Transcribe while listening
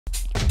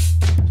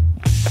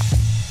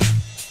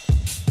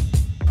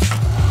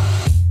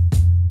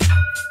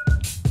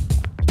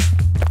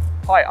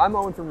Hi, I'm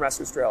Owen from Rask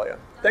Australia.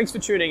 Thanks for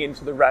tuning in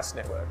to the Rask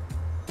Network.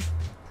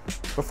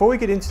 Before we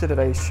get into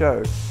today's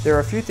show, there are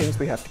a few things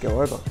we have to go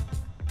over.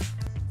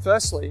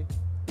 Firstly,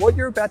 what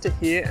you're about to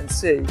hear and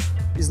see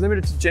is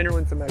limited to general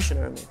information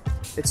only.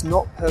 It's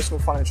not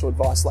personal financial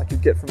advice like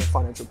you'd get from a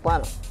financial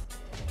planner.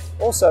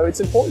 Also,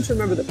 it's important to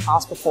remember that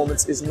past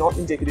performance is not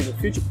indicative of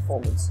future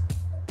performance.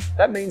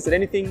 That means that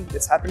anything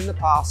that's happened in the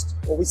past,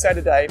 or we say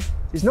today,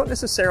 is not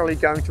necessarily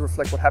going to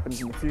reflect what happens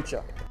in the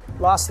future.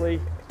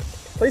 Lastly,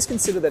 please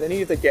consider that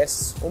any of the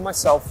guests or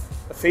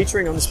myself are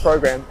featuring on this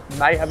program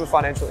may have a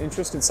financial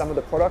interest in some of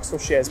the products or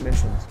shares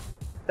mentioned.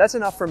 That's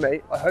enough from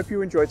me. I hope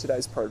you enjoyed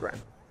today's program.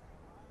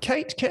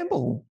 Kate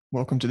Campbell,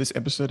 welcome to this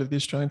episode of the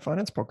Australian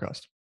Finance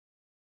Podcast.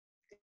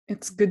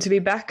 It's good to be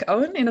back,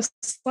 Owen, in a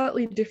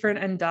slightly different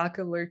and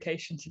darker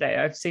location today.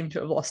 I seem to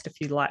have lost a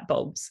few light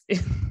bulbs in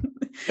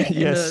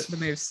the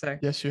move. So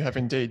yes, you have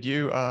indeed.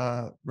 You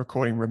are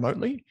recording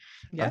remotely.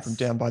 Yes. I'm from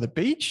down by the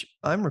beach.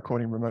 I'm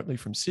recording remotely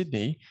from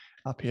Sydney,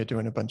 up here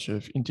doing a bunch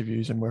of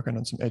interviews and working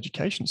on some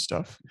education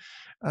stuff.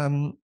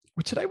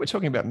 Today we're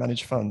talking about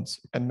managed funds,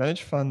 and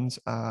managed funds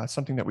are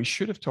something that we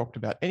should have talked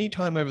about any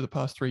time over the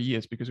past 3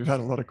 years because we've had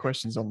a lot of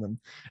questions on them.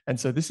 And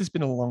so this has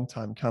been a long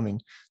time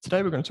coming.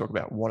 Today we're going to talk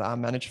about what are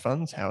managed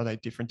funds, how are they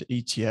different to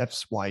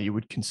ETFs, why you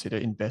would consider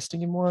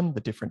investing in one,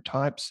 the different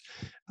types,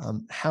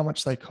 how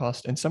much they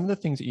cost, and some of the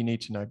things that you need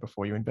to know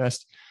before you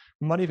invest.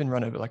 We might even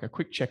run over like a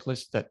quick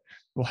checklist that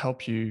will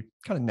help you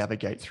kind of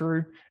navigate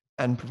through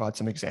and provide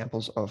some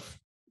examples of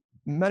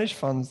managed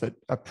funds that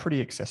are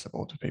pretty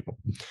accessible to people.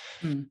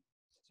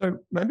 So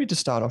maybe to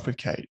start off with,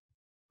 Kate,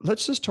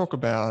 let's just talk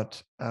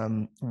about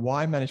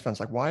why managed funds.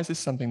 Like, why is this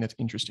something that's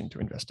interesting to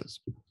investors?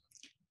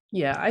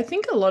 Yeah, I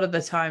think a lot of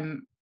the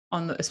time,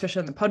 especially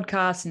on the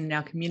podcast and in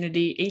our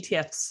community,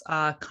 ETFs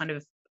are kind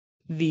of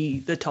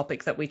the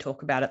topic that we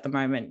talk about at the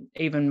moment,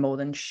 even more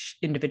than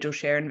individual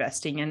share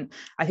investing. And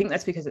I think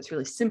that's because it's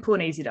really simple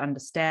and easy to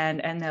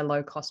understand, and they're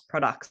low-cost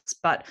products.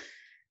 But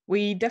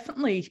we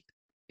definitely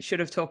should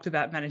have talked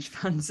about managed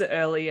funds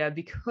earlier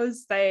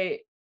because they've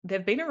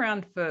been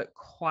around for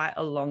quite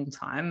a long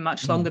time,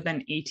 much longer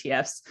than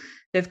ETFs.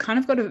 They've kind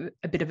of got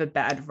a bit of a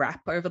bad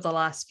rap over the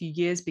last few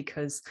years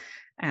because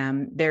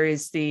there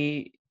is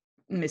the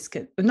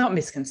not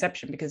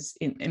misconception, because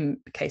in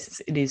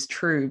cases it is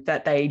true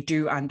that they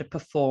do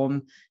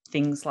underperform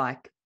things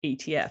like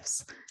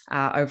ETFs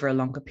over a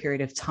longer period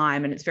of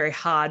time. And it's very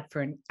hard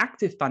for an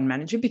active fund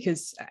manager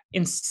because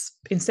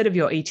instead of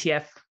your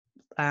ETF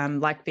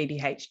like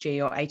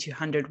VDHG or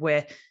A200,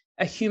 where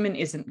a human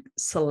isn't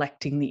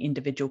selecting the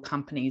individual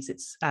companies,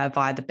 it's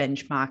via the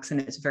benchmarks, and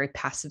it's a very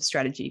passive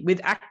strategy.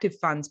 With active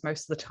funds,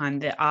 most of the time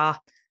there are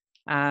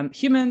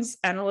humans,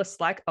 analysts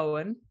like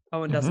Owen.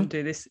 Owen doesn't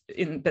do this,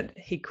 but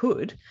he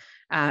could,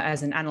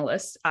 as an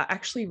analyst, are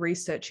actually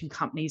researching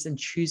companies and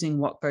choosing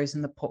what goes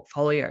in the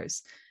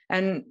portfolios.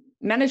 And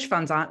managed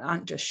funds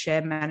aren't just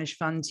share managed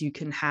funds. You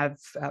can have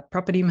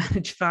property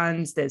managed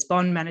funds, there's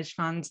bond managed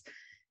funds,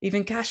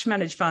 even cash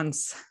managed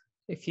funds,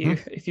 if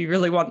you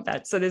really want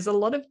that. So there's a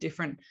lot of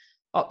different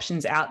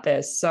options out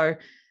there. So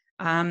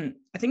I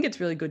think it's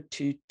really good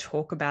to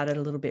talk about it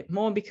a little bit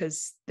more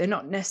because they're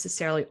not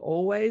necessarily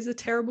always a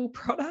terrible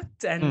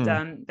product.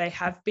 And they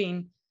have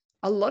been,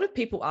 a lot of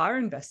people are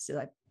invested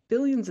like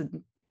billions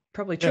and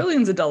probably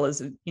trillions of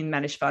dollars in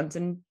managed funds.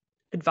 And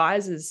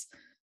advisors,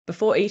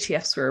 before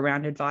ETFs were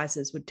around,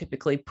 advisors would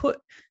typically put,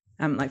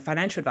 like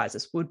financial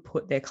advisors would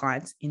put their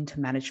clients into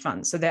managed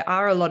funds. So there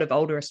are a lot of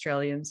older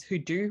Australians who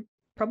do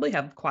probably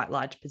have quite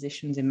large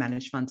positions in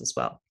managed funds as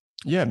well.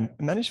 Yeah,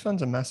 managed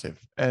funds are massive,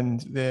 and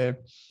they're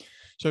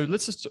so.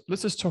 Let's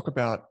just talk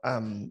about,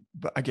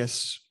 I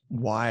guess,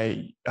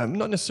 why,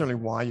 not necessarily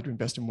why you'd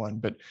invest in one,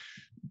 but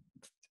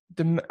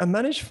a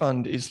managed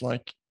fund is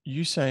like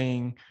you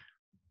saying,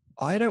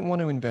 I don't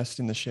want to invest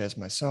in the shares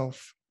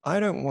myself. I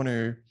don't want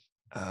to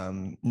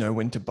know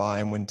when to buy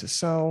and when to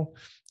sell.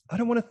 I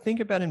don't want to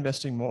think about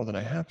investing more than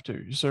I have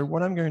to. So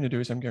what I'm going to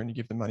do is I'm going to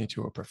give the money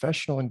to a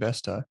professional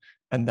investor,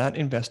 and that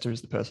investor is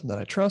the person that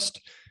I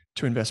trust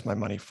to invest my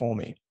money for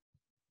me.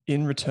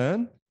 In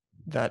return,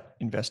 that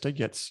investor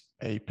gets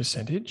a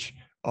percentage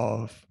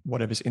of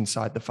whatever's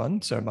inside the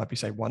fund. So it might be,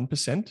 say,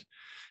 1%.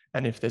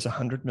 And if there's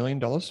 $100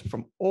 million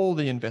from all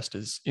the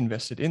investors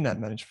invested in that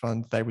managed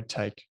fund, they would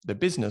take, the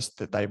business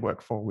that they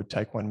work for would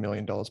take $1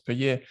 million per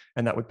year,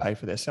 and that would pay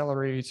for their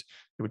salaries,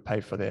 it would pay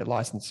for their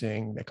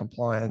licensing, their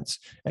compliance,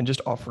 and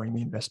just offering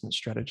the investment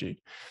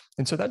strategy.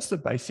 And so that's the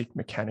basic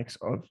mechanics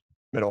of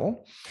it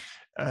all.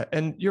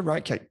 And you're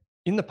right, Kate.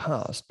 In the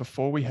past,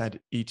 before we had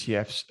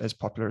ETFs as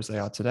popular as they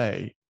are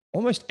today,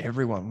 almost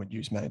everyone would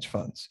use managed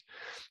funds.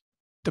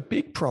 The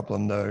big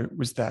problem, though,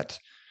 was that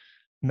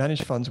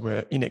managed funds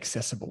were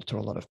inaccessible to a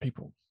lot of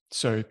people.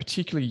 So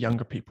particularly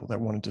younger people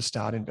that wanted to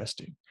start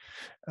investing.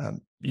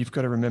 You've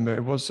got to remember,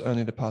 it was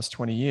only the past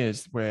 20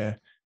 years where,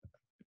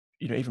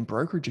 even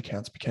brokerage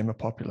accounts became a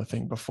popular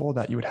thing. Before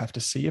that, you would have to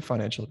see a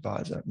financial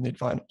advisor, and the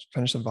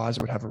financial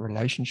advisor would have a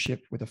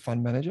relationship with a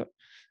fund manager,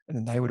 and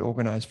then they would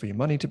organize for your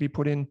money to be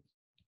put in.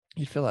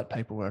 You'd fill out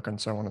paperwork and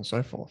so on and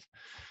so forth.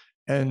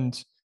 And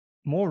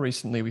more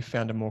recently, we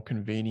found a more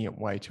convenient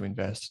way to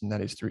invest, and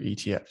that is through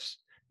ETFs.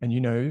 And you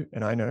know,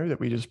 and I know that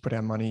we just put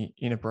our money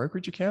in a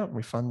brokerage account,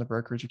 we fund the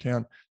brokerage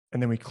account,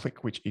 and then we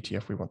click which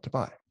ETF we want to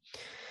buy.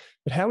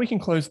 But how we can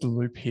close the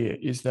loop here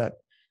is that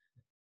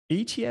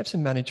ETFs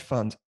and managed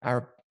funds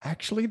are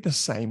actually the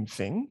same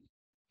thing.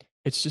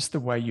 It's just the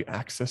way you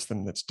access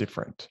them that's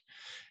different.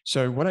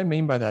 So what I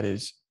mean by that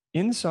is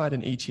inside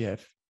an ETF,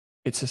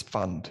 it's a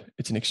fund.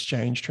 It's an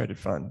exchange traded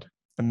fund.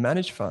 A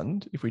managed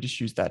fund, if we just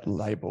use that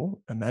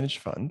label, a managed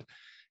fund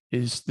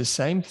is the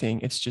same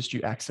thing. It's just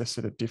you access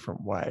it a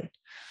different way.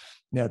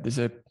 Now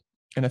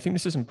and I think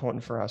this is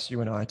important for us,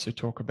 you and I, to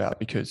talk about,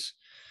 because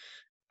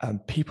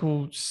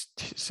people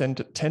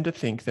tend to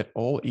think that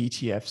all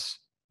ETFs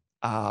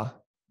are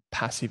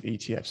passive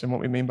ETFs. And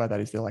what we mean by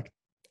that is they're like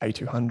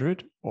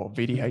A200 or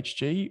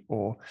VDHG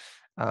or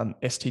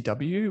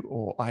STW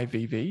or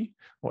IVV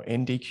or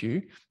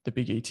NDQ, the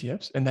big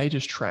ETFs, and they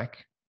just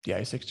track the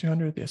ASX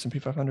 200, the S&P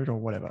 500 or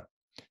whatever.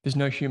 There's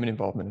no human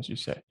involvement, as you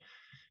say.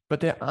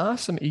 But there are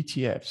some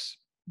ETFs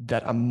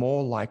that are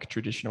more like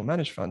traditional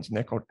managed funds, and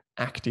they're called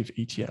active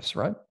ETFs,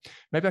 right?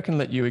 Maybe I can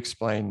let you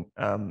explain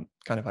kind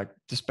of like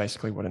just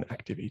basically what an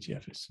active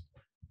ETF is.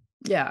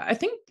 Yeah, I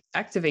think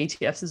active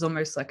ETFs is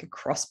almost like a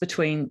cross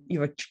between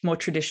your more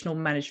traditional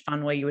managed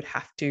fund where you would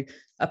have to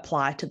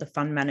apply to the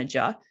fund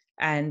manager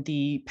and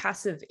the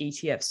passive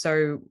ETF.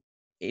 So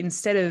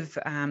instead of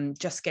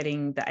just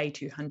getting the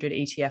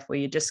A200 ETF where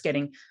you're just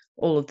getting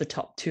all of the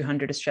top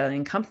 200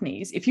 Australian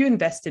companies, if you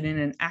invested in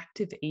an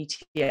active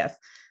ETF,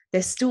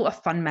 there's still a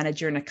fund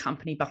manager and a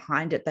company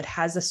behind it that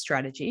has a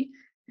strategy.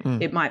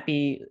 It might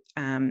be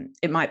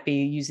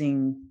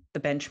using the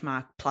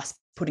benchmark plus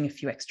putting a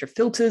few extra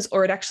filters,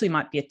 or it actually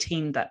might be a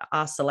team that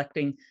are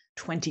selecting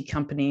 20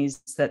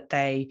 companies that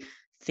they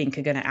think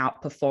are going to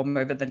outperform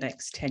over the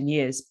next 10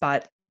 years.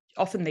 But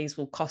often these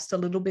will cost a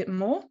little bit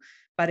more,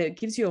 but it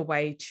gives you a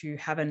way to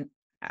have an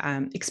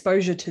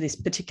exposure to this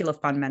particular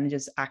fund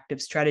manager's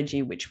active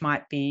strategy, which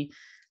might be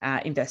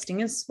investing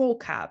in small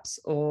caps,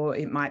 or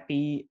it might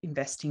be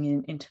investing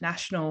in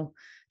international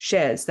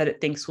shares that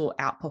it thinks will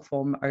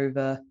outperform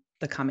over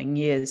the coming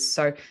years.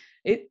 So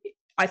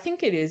I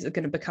think it is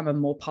going to become a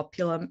more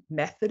popular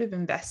method of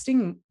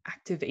investing.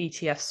 Active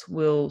ETFs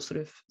will sort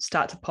of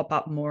start to pop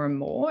up more and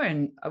more.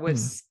 And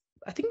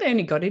I think they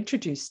only got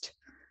introduced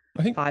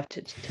 5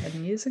 to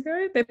 10 years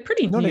ago. They're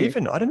pretty not new.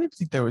 Even. I don't even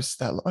think there was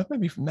that.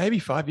 Maybe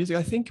 5 years ago.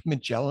 I think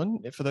Magellan.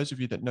 For those of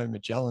you that know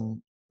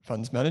Magellan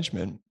Funds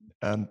Management,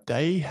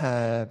 they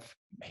have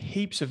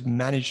heaps of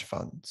managed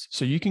funds.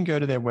 So you can go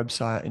to their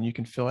website and you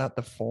can fill out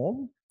the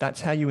form. That's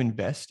how you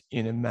invest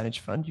in a managed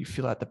fund. You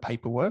fill out the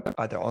paperwork,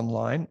 either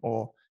online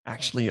or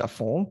actually a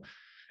form,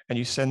 and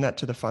you send that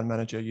to the fund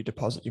manager. You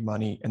deposit your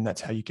money, and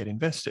that's how you get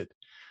invested.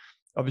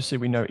 Obviously,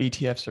 we know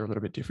ETFs are a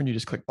little bit different. You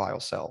just click buy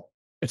or sell.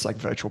 It's like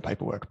virtual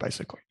paperwork,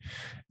 basically.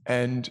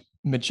 And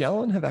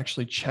Magellan have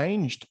actually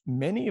changed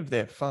many of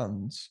their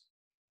funds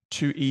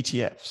to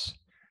ETFs.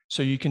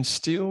 So you can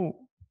still,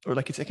 or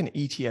like it's like an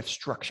ETF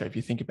structure if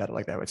you think about it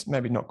like that. It's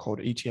maybe not called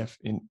ETF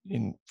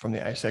from the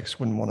ASX.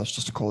 Wouldn't want us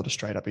just to call it a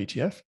straight up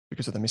ETF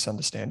because of the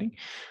misunderstanding.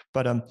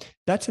 But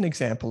that's an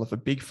example of a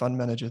big fund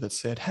manager that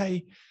said,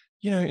 hey,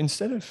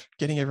 instead of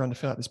getting everyone to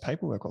fill out this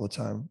paperwork all the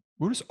time,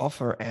 we'll just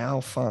offer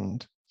our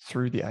fund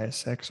through the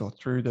ASX or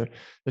through the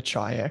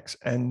Chi-X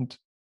and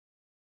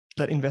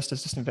let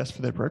investors just invest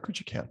for their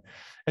brokerage account.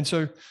 And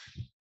so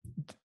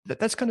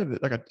that's kind of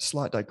like a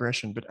slight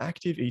digression, but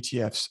active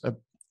ETFs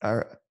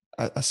are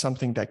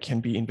something that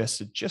can be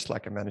invested just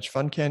like a managed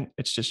fund can.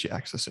 It's just you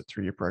access it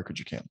through your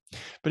brokerage account.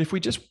 But if we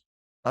just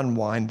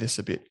unwind this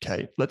a bit,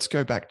 Kate, let's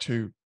go back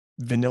to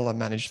vanilla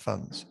managed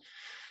funds.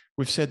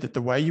 We've said that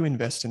the way you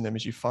invest in them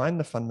is you find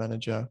the fund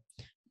manager,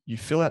 you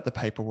fill out the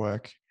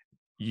paperwork,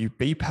 you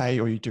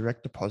BPay or you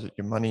direct deposit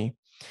your money.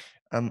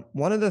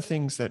 One of the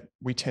things that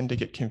we tend to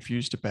get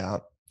confused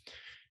about,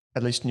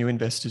 at least new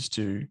investors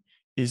do,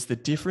 is the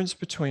difference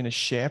between a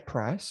share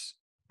price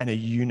and a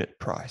unit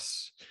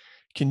price.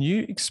 Can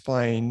you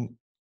explain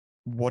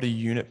what a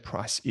unit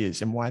price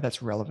is and why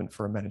that's relevant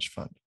for a managed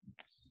fund?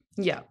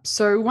 Yeah.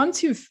 So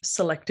once you've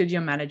selected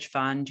your managed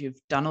fund, you've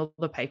done all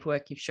the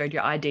paperwork, you've showed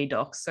your ID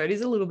docs. So it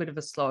is a little bit of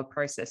a slower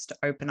process to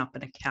open up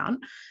an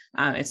account.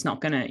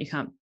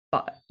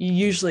 But you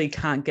usually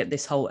can't get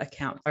this whole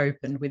account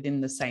opened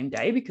within the same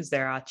day because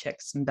there are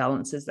checks and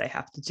balances they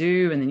have to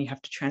do, and then you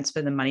have to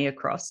transfer the money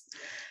across.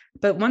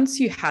 But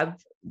once you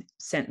have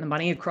sent the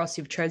money across,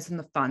 you've chosen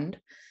the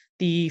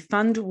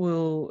fund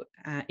will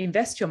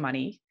invest your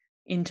money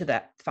into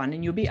that fund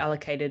and you'll be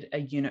allocated a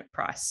unit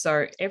price.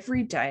 So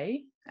every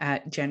day,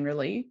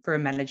 generally for a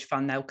managed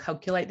fund, they'll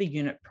calculate the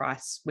unit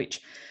price,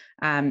 which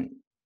they'll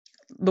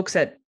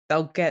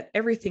get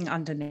everything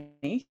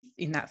underneath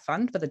in that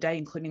fund for the day,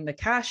 including the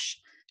cash,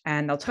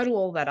 and they'll total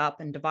all that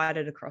up and divide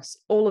it across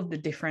all of the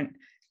different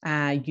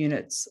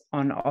units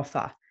on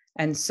offer.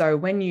 And so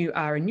when you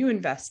are a new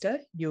investor,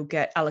 you'll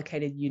get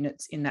allocated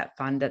units in that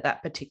fund at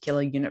that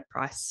particular unit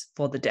price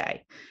for the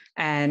day.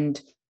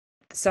 And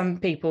some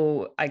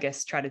people, I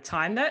guess, try to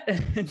time that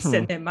and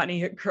send their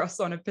money across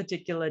on a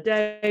particular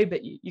day,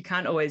 but you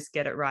can't always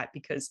get it right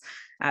because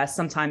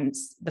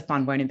sometimes the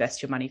fund won't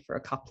invest your money for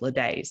a couple of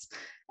days.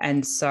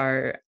 And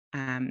so,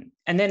 and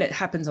then it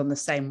happens on the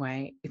same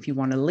way. If you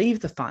want to leave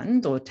the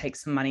fund or take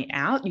some money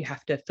out, you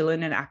have to fill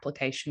in an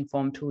application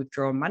form to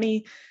withdraw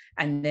money.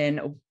 And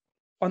then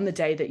on the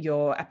day that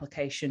your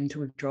application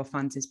to withdraw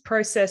funds is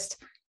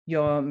processed,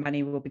 your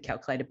money will be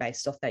calculated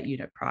based off that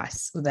unit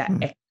price or that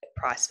exit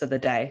price for the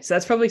day. So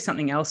that's probably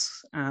something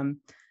else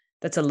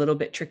that's a little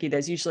bit tricky.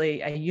 There's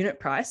usually a unit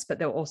price, but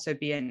there'll also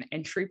be an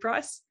entry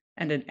price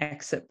and an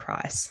exit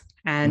price.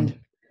 And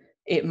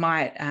it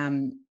might,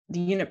 the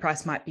unit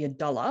price might be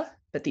 $1,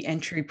 but the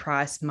entry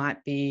price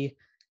might be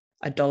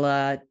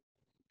 $1.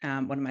 What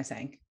am I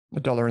saying?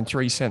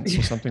 $1.03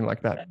 or something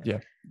like that. Yeah.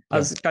 I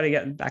was trying to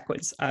get it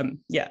backwards. And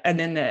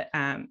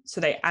then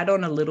so they add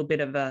on a little bit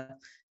of a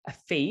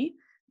fee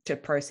to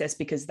process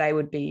because they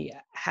would be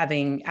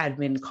having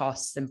admin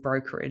costs and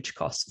brokerage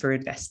costs for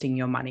investing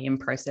your money and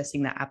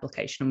processing that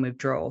application and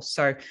withdrawal.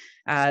 So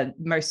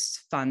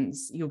most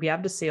funds you'll be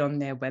able to see on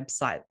their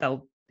website,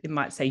 it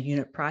might say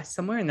unit price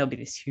somewhere and there'll be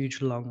this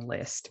huge long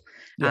list.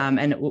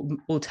 And it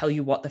will tell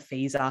you what the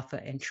fees are for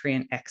entry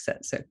and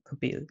exit. So it could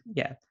be,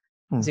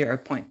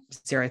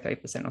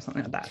 0.03% or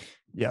something like that.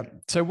 Yeah.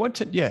 So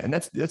and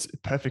that's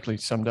perfectly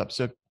summed up.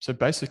 So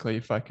basically,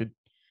 if I could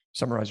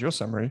summarize your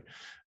summary,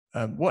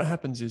 what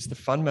happens is the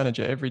fund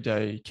manager every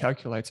day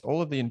calculates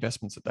all of the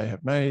investments that they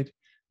have made.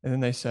 And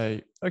then they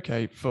say,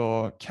 okay,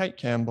 for Kate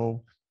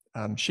Campbell,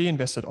 she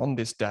invested on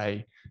this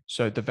day.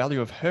 So the value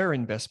of her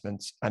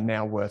investments are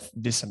now worth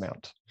this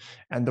amount.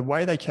 And the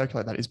way they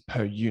calculate that is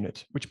per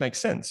unit, which makes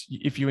sense.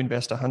 If you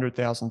invest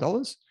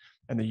 $100,000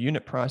 and the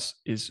unit price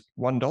is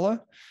 $1,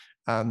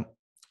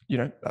 you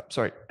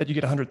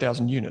get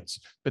 100,000 units.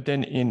 But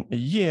then in a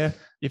year,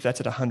 if that's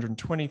at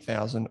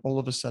 120,000, all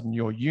of a sudden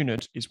your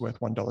unit is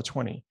worth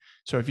 $1.20.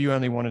 So if you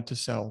only wanted to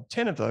sell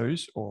 10 of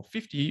those or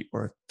 50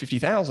 or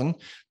 50,000,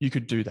 you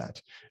could do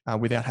that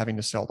without having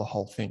to sell the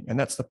whole thing. And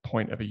that's the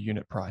point of a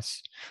unit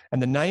price.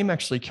 And the name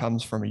actually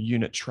comes from a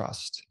unit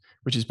trust,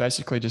 which is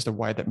basically just a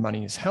way that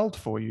money is held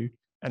for you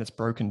and it's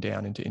broken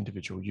down into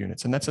individual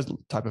units. And that's a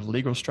type of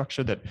legal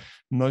structure that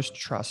most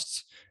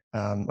trusts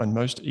and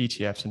most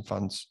ETFs and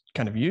funds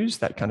kind of use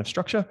that kind of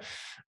structure,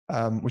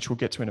 which we'll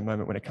get to in a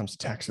moment when it comes to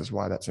taxes,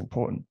 why that's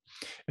important.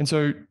 And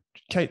so,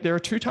 Kate, there are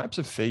two types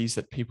of fees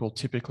that people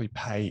typically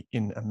pay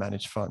in a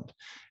managed fund.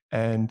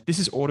 And this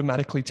is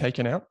automatically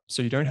taken out.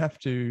 So you don't have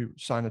to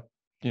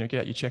get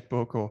out your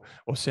checkbook or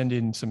send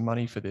in some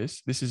money for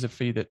this. This is a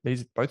fee that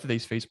both of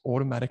these fees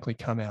automatically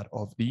come out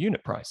of the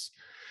unit price.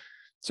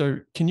 So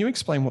can you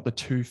explain what the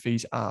two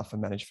fees are for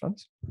managed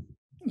funds?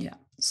 Yeah.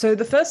 So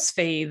the first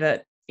fee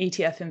that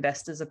ETF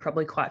investors are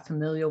probably quite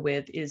familiar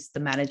with is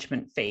the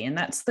management fee. And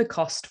that's the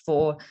cost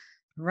for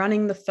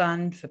running the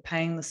fund, for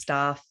paying the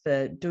staff,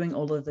 for doing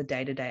all of the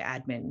day-to-day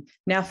admin.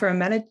 Now, for a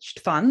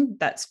managed fund,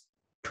 that's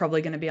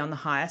probably going to be on the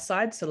higher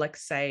side. So like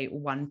say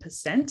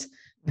 1%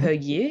 per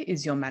year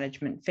is your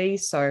management fee.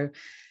 So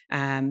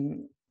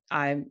I'm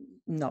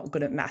not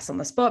good at maths on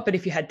the spot, but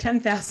if you had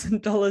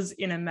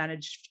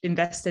 $10,000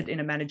 invested in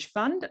a managed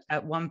fund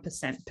at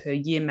 1% per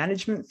year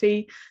management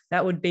fee,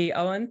 that would be,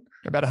 Owen?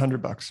 About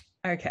 $100.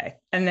 Okay.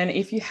 And then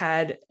if you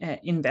had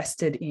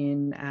invested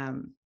in,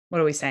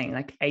 what are we saying?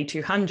 Like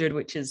A200,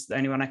 which is the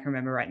only one I can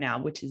remember right now,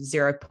 which is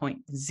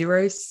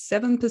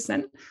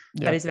 0.07%.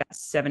 That is about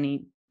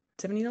 $7.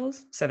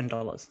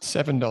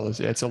 $7.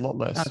 Yeah, it's a lot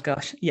less. Oh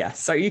gosh. Yeah.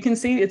 So you can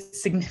see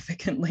it's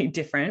significantly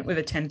different with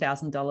a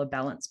 $10,000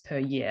 balance per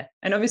year.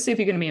 And obviously, if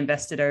you're going to be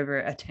invested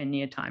over a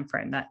 10-year time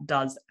frame, that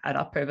does add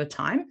up over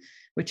time,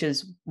 which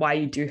is why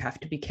you do have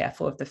to be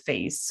careful of the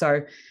fees.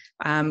 So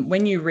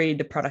when you read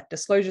the product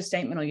disclosure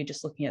statement, or you're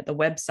just looking at the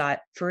website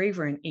for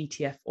either an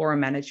ETF or a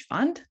managed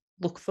fund,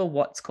 look for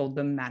what's called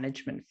the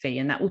management fee,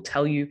 and that will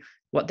tell you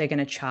what they're going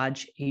to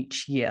charge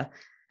each year.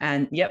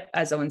 And yep,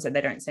 as Owen said,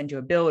 they don't send you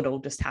a bill. It all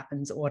just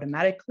happens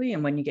automatically.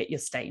 And when you get your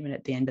statement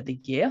at the end of the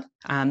year,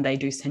 they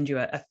do send you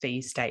a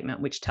fee statement,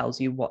 which tells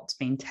you what's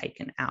been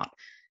taken out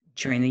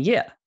during the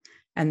year.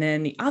 And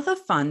then the other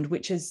fund,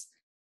 which is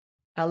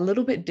a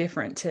little bit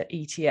different to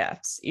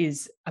ETFs,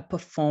 is a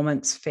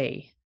performance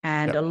fee.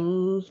 And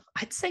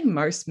I'd say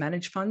most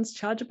managed funds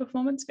charge a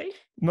performance fee.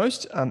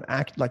 Most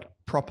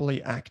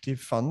properly active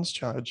funds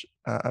charge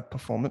a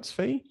performance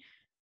fee.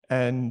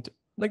 And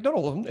like not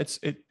all of them,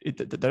 they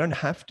don't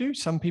have to.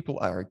 Some people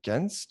are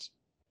against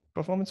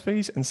performance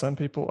fees and some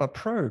people are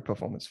pro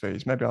performance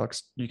fees. Maybe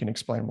you can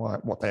explain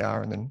what they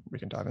are and then we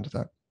can dive into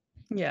that.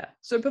 Yeah.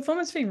 So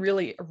performance fee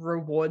really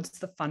rewards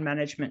the fund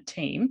management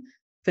team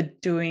for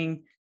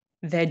doing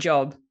their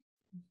job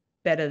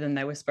better than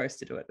they were supposed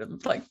to do it.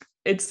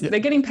 They're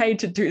getting paid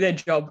to do their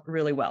job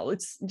really well.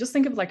 It's just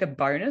think of like a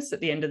bonus at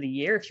the end of the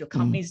year. If your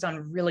company's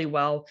done really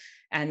well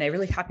and they're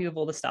really happy with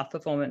all the staff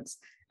performance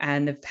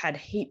and they've had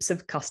heaps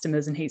of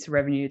customers and heaps of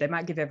revenue, they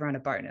might give everyone a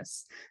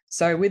bonus.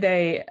 So with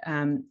a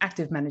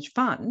active managed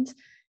fund,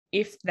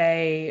 if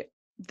they're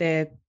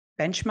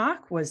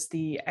benchmark was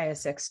the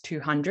ASX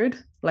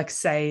 200, like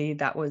say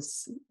that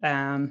was,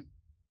 I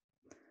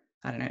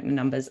don't know,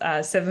 numbers,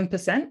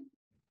 7%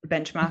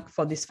 benchmark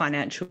for this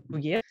financial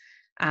year.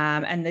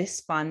 And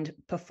this fund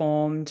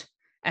performed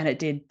and it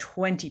did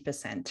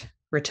 20%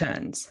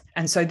 returns.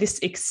 And so this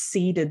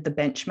exceeded the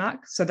benchmark.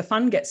 So the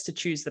fund gets to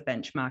choose the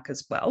benchmark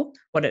as well,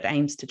 what it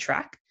aims to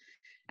track.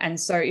 And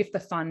so if the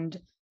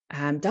fund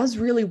does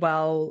really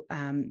well,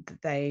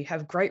 they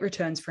have great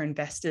returns for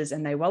investors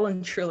and they well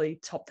and truly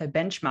top their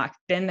benchmark,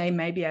 then they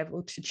may be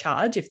able to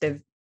charge, if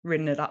they've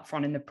written it up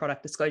front in the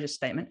product disclosure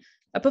statement,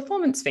 a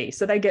performance fee.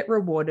 So they get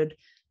rewarded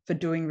for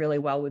doing really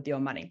well with your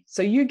money.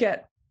 So you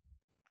get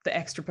the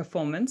extra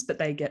performance, but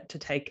they get to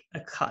take a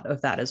cut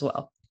of that as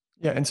well.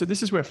 Yeah. And so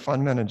this is where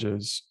fund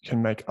managers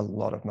can make a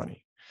lot of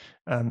money.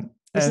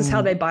 This is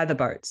how they buy the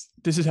boats.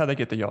 This is how they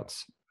get the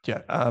yachts.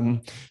 Yeah.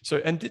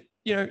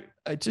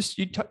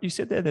 You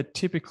said there that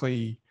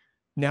typically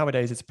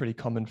nowadays it's pretty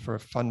common for a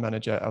fund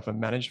manager of a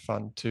managed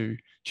fund to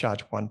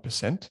charge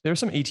 1%. There are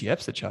some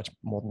ETFs that charge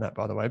more than that,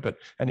 by the way, but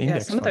an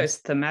index some fund, of those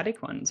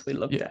thematic ones we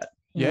looked at.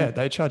 Yeah,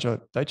 they charge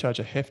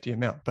a hefty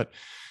amount, but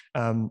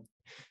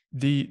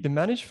the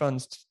managed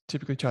funds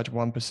typically charge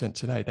 1%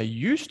 today. They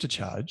used to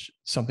charge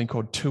something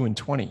called 2 and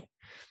 20.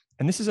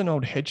 And this is an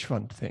old hedge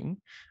fund thing,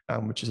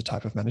 which is a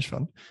type of managed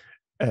fund.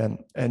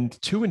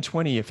 And 2 and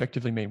 20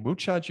 effectively mean we'll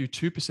charge you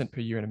 2% per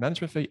year in a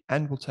management fee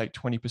and we'll take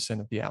 20%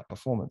 of the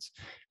outperformance.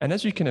 And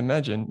as you can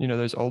imagine,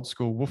 those old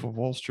school Wolf of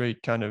Wall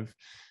Street kind of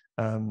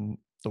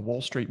the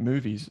Wall Street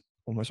movies,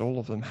 almost all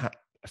of them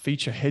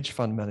feature hedge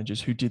fund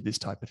managers who did this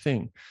type of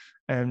thing.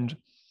 And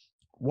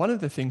one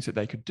of the things that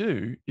they could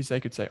do is they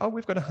could say, oh,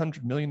 we've got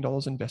 $100 million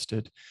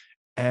invested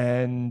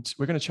and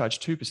we're going to charge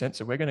 2%.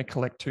 So we're going to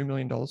collect $2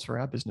 million for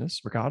our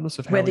business, regardless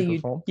of how we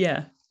perform.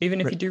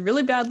 Even if you do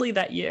really badly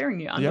that year and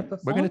you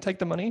underperform. We're going to take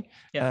the money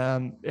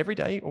every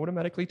day,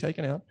 automatically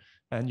taken out,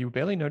 and you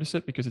barely notice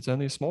it because it's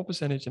only a small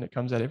percentage and it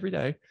comes out every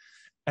day.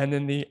 And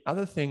then the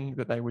other thing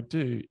that they would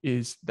do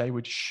is they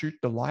would shoot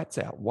the lights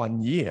out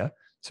 1 year.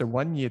 So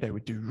 1 year they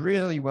would do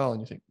really well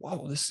and you think,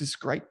 wow, this is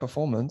great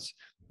performance.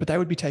 But they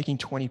would be taking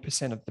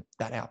 20% of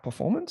that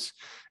outperformance.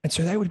 And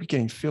so they would be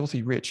getting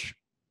filthy rich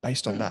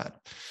based on that.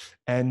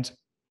 And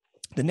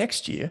the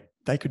next year,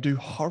 they could do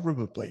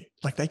horribly.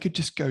 Like they could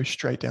just go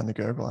straight down the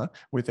gurgler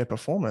with their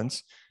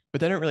performance,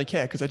 but they don't really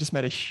care because they just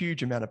made a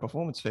huge amount of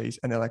performance fees.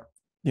 And they're like,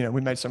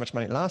 we made so much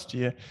money last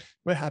year.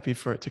 We're happy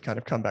for it to kind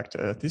of come back to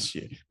earth this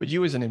year. But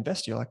you as an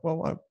investor, you're like,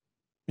 well,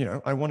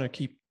 I want to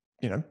keep,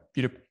 you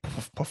to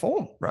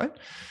perform, right?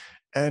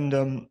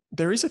 And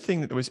there is a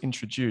thing that was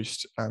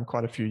introduced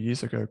quite a few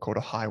years ago called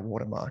a high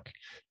water mark.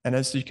 And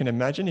as you can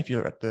imagine, if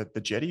you're at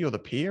the jetty or the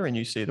pier and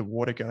you see the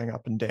water going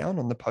up and down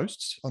on the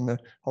posts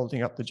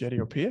holding up the jetty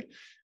or pier,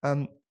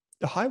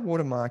 the high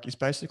water mark is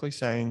basically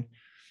saying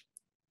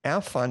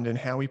our fund and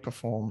how we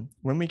perform,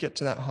 when we get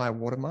to that high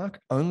water mark,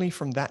 only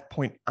from that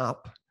point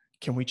up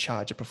can we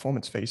charge a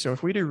performance fee. So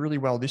if we do really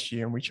well this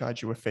year and we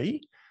charge you a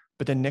fee,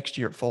 but then next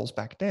year it falls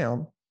back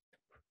down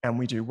and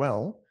we do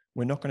well,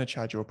 we're not going to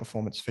charge you a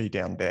performance fee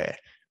down there.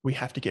 We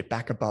have to get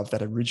back above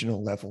that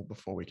original level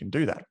before we can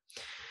do that.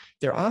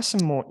 There are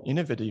some more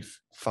innovative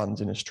funds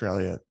in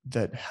Australia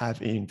that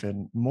have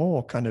even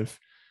more kind of,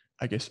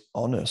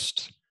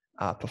 honest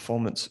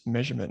performance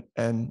measurement.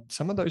 And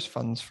some of those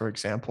funds, for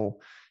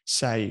example,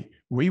 say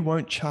we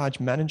won't charge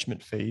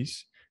management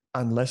fees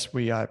unless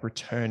we are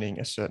returning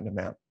a certain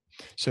amount.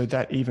 So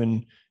that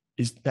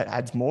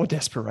adds more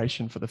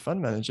desperation for the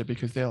fund manager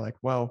because they're like,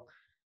 well,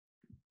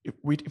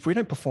 if we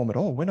don't perform at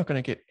all, we're not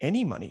going to get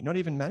any money, not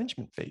even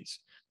management fees.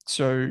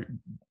 So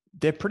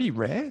they're pretty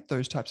rare,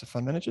 those types of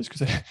fund managers,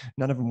 because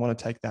none of them want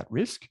to take that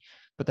risk,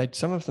 but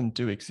some of them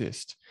do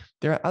exist.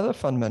 There are other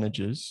fund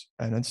managers,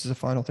 and this is the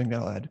final thing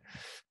that I'll add.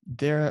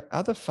 There are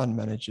other fund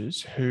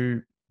managers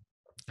who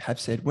have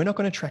said, we're not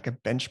going to track a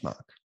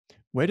benchmark.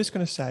 We're just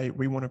going to say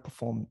we want to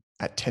perform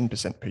at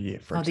 10% per year,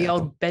 for example. The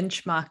old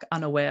benchmark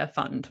unaware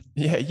fund.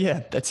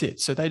 Yeah, that's it.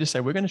 So they just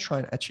say, we're going to try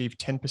and achieve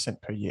 10%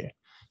 per year.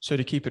 So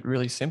to keep it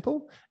really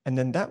simple, and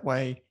then that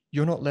way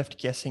you're not left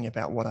guessing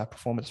about what our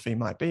performance fee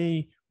might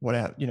be, what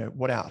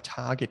our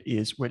target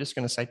is. We're just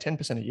going to say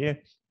 10% a year.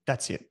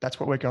 That's it. That's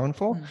what we're going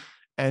for.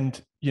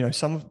 And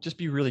just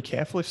be really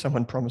careful if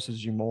someone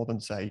promises you more than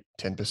say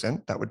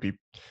 10%.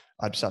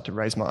 I'd start to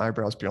raise my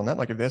eyebrows beyond that.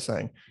 Like if they're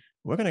saying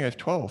we're going to go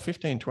 12,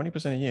 15,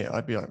 20% a year,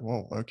 I'd be like,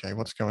 whoa, okay,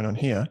 what's going on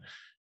here?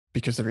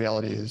 Because the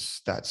reality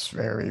is that's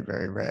very,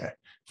 very rare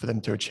for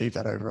them to achieve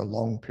that over a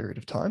long period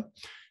of time.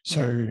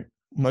 So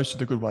most of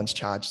the good ones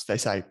they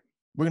say,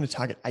 we're going to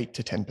target 8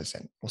 to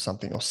 10% or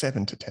something, or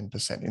 7 to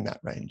 10% in that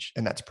range.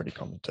 And that's pretty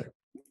common too.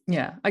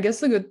 Yeah, I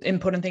guess the good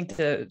important thing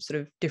to sort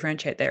of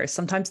differentiate there is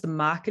sometimes the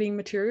marketing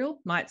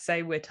material might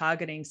say we're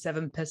targeting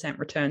 7%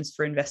 returns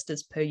for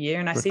investors per year.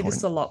 And I see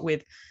this a lot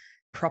with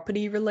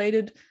property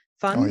related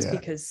funds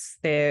because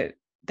they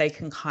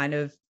can kind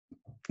of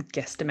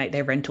guesstimate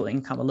their rental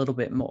income a little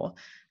bit more.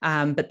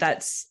 But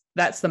that's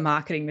the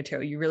marketing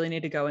material. You really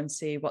need to go and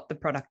see what the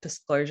product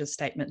disclosure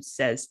statement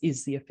says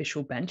is the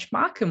official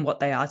benchmark and what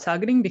they are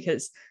targeting,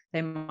 because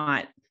they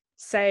might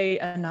say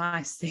a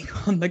nice thing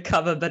on the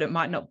cover, but it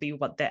might not be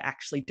what they're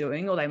actually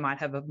doing, or they might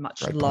have a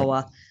much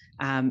lower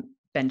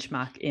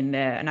benchmark in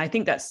there. And I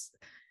think that's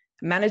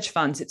managed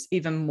funds. It's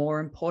even more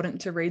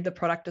important to read the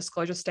product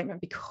disclosure statement,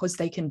 because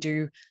they can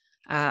do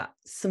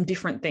some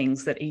different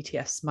things that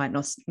ETFs might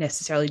not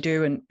necessarily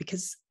do. And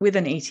because with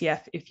an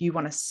ETF,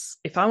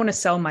 if I want to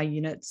sell my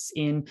units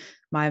in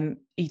my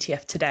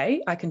ETF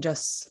today, I can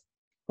just,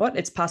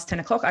 it's past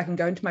 10 o'clock. I can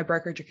go into my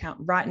brokerage account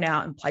right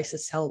now and place a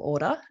sell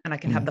order, and I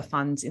can have the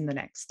funds in the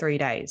next 3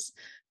 days.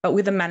 But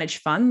with a managed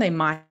fund, they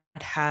might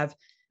have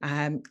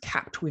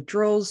capped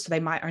withdrawals. So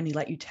they might only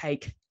let you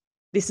take,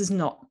 this is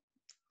not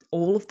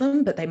all of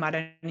them, but they might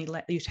only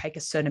let you take a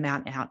certain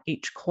amount out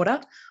each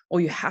quarter, or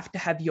you have to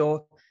have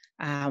your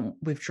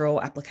withdrawal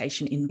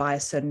application in by a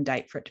certain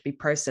date for it to be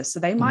processed.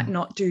 So they might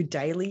not do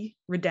daily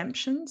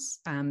redemptions.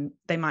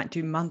 They might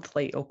do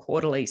monthly or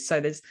quarterly. So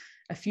there's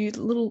a few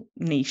little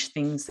niche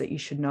things that you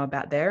should know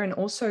about there. And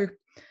also,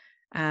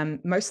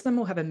 most of them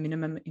will have a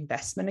minimum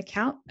investment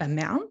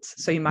amount.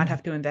 So you might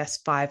have to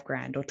invest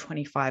 $5,000 or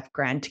 25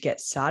 grand to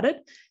get started.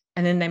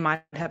 And then they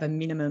might have a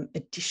minimum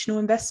additional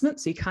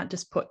investment. So you can't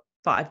just put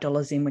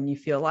 $5 in when you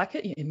feel like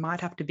it. It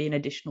might have to be an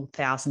additional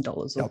 $1,000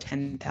 or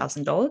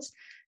 $10,000.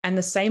 And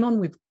the same on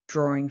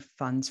withdrawing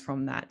funds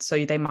from that.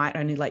 So they might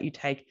only let you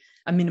take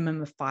a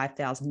minimum of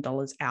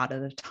 $5,000 out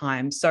at a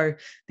time. So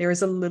there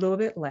is a little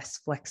bit less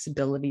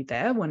flexibility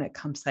there when it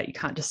comes to that. You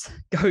can't just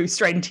go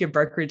straight into your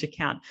brokerage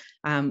account,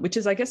 which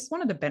is, I guess,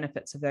 one of the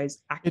benefits of those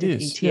active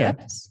ETFs. Yeah.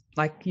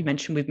 Like you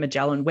mentioned with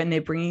Magellan, when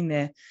they're bringing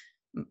their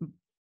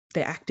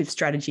active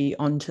strategy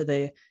onto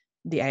the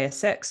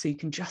ASX, so you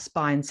can just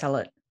buy and sell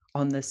it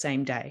on the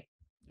same day.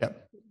 Yeah,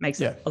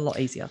 makes it a lot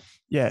easier.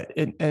 Yeah,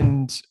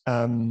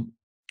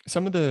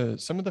 some of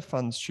the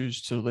funds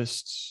choose to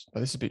list.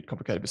 This is a bit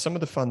complicated, but some of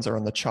the funds are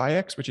on the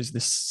Chi-X, which is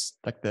this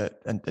like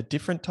a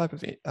different type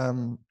of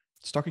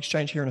stock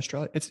exchange here in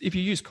Australia. It's, if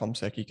you use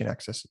CommSec, you can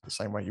access it the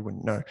same way. You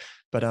wouldn't know,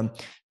 but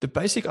the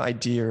basic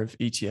idea of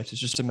ETFs is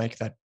just to make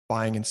that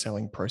buying and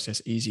selling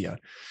process easier.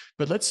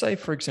 But let's say,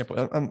 for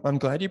example, I'm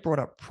glad you brought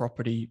up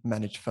property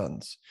managed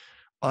funds.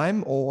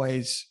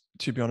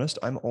 To be honest,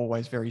 I'm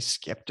always very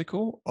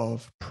skeptical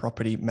of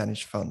property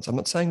managed funds. I'm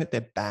not saying that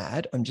they're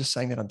bad. I'm just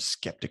saying that I'm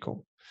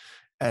skeptical.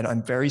 And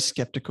I'm very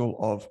skeptical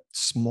of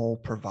small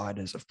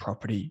providers of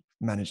property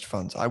managed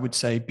funds. I would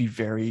say be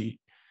very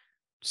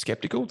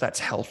skeptical. That's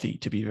healthy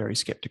to be very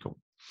skeptical.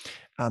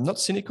 Not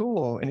cynical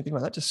or anything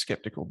like that, just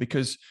skeptical.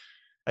 Because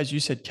as you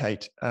said,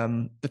 Kate,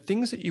 the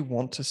things that you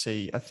want to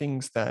see are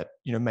things that,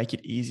 make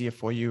it easier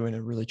for you and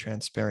are really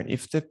transparent.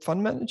 If the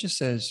fund manager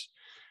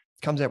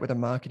comes out with a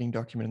marketing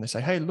document and they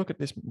say, hey, look at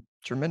this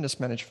tremendous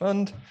managed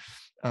fund.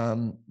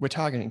 We're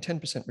targeting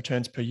 10%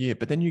 returns per year.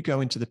 But then you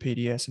go into the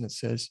PDS and it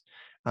says,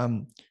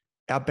 our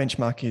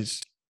benchmark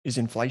is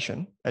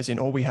inflation, as in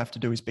all we have to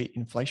do is beat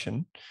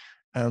inflation.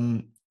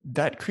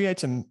 That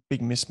creates a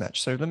big mismatch.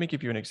 So let me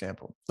give you an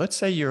example. Let's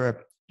say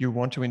you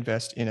want to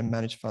invest in a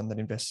managed fund that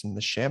invests in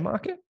the share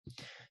market.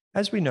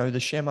 As we know, the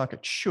share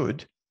market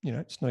should,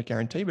 it's not a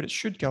guarantee, but it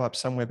should go up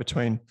somewhere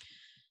between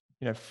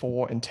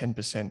 4 and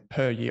 10%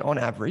 per year on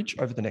average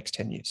over the next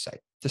 10 years, say.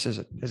 This is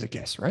a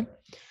guess, right?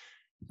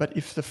 But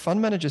if the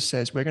fund manager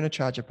says we're going to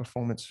charge a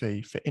performance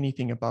fee for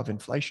anything above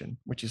inflation,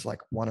 which is like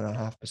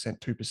 1.5%,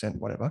 2%,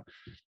 whatever,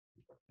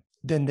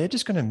 then they're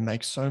just going to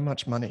make so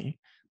much money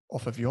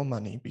off of your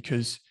money,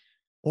 because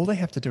all they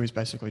have to do is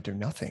basically do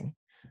nothing.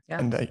 Yeah.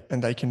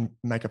 And they can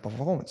make a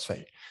performance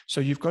fee. So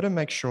you've got to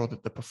make sure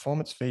that the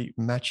performance fee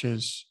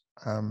matches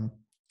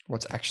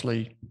what's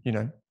actually,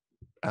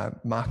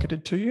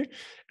 marketed to you.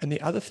 And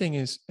the other thing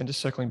is, and just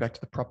circling back to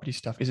the property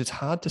stuff, is it's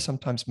hard to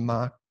sometimes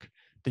mark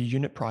the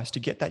unit price to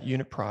get that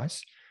unit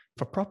price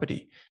for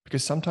property,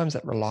 because sometimes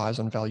that relies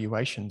on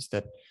valuations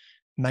that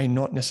may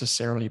not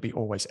necessarily be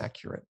always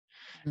accurate.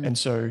 And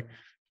so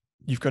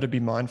you've got to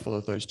be mindful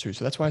of those two.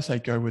 So that's why I say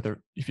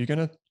if you're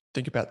going to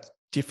think about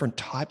different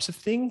types of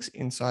things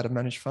inside a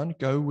managed fund,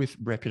 go with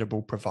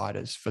reputable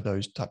providers for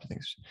those types of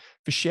things.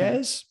 For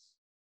shares,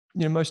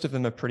 most of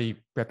them are pretty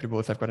reputable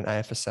if they've got an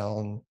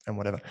AFSL and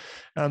whatever.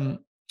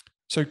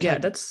 So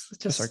Kate, that's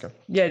just,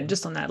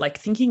 just on that, like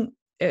thinking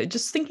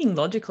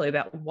logically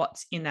about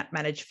what's in that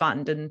managed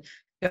fund and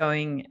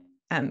going,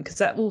 because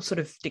that will sort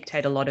of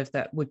dictate a lot of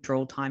that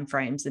withdrawal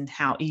timeframes and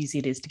how easy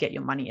it is to get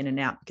your money in and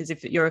out. Because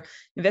if you're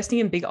investing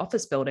in big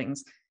office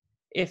buildings,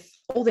 if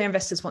all the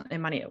investors want their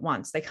money at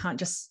once, they can't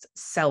just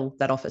sell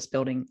that office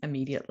building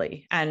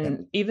immediately.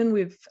 And even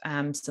with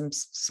some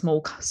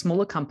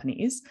smaller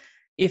companies,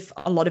 if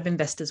a lot of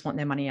investors want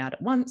their money out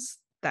at once,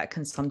 that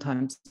can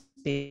sometimes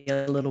be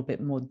a little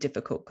bit more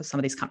difficult because some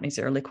of these companies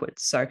are illiquid.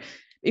 So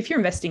if you're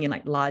investing in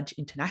like large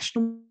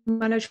international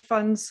managed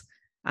funds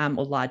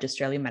or large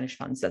Australian managed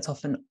funds, that's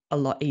often a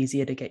lot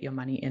easier to get your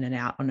money in and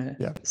out on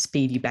a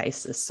speedy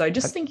basis. So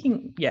just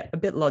thinking, a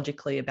bit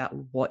logically about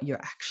what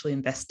you're actually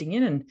investing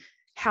in and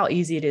how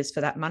easy it is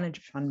for that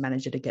managed fund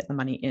manager to get the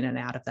money in and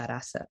out of that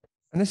asset.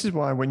 And this is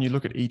why when you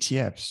look at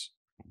ETFs,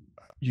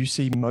 you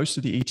see most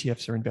of the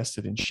ETFs are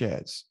invested in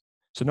shares.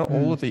 So not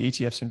all of the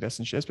ETFs invest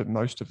in shares, but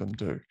most of them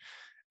do.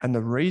 And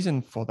the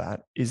reason for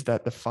that is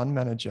that the fund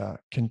manager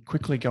can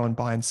quickly go and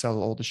buy and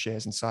sell all the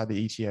shares inside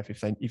the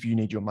ETF if you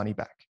need your money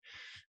back.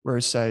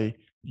 Whereas, say,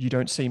 you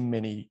don't see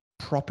many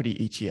property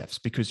ETFs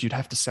because you'd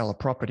have to sell a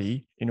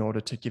property in order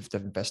to give the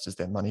investors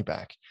their money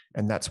back.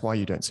 And that's why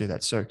you don't see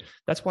that. So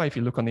that's why if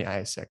you look on the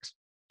ASX,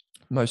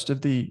 most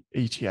of the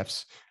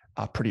ETFs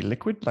are pretty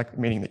liquid, like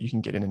meaning that you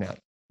can get in and out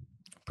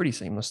pretty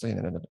seamlessly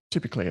and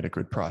typically at a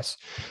good price.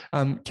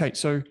 Kate,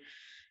 so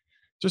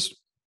just,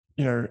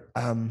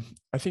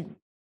 I think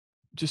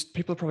just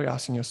people are probably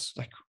asking us,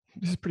 like,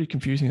 this is pretty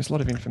confusing. There's a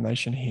lot of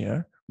information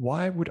here.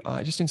 Why would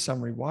I, just in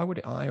summary, why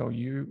would I or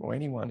you or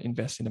anyone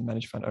invest in a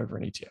managed fund over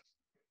an ETF?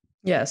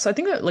 Yeah, so I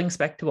think that links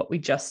back to what we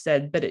just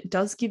said, but it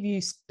does give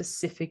you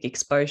specific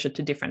exposure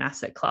to different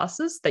asset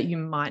classes that you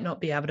might not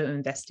be able to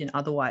invest in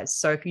otherwise.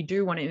 So if you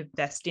do want to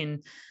invest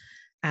in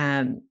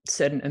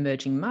certain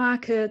emerging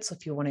markets, or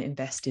if you want to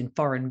invest in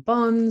foreign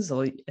bonds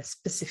or a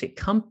specific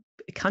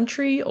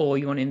country, or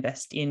you want to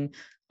invest in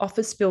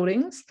office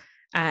buildings,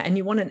 and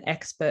you want an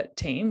expert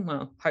team,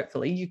 well,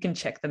 hopefully you can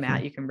check them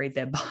out. You can read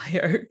their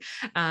bio.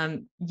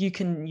 You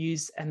can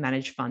use a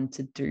managed fund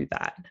to do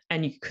that.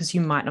 And because you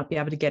might not be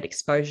able to get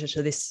exposure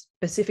to this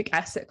specific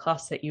asset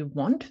class that you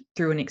want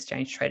through an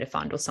exchange traded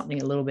fund or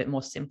something a little bit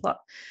more simpler.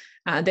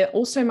 There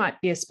also might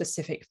be a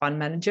specific fund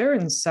manager.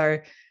 And so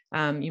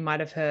you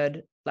might have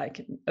heard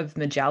like of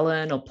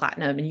Magellan or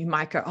Platinum, and you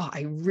might go, oh,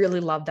 I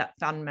really love that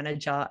fund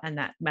manager and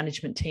that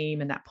management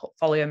team and that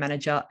portfolio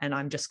manager, and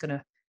I'm just going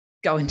to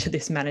go into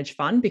this managed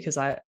fund because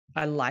I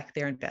like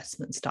their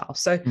investment style.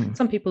 So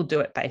some people do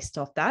it based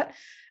off that.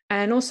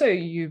 And also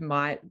you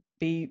might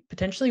be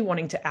potentially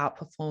wanting to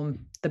outperform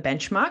the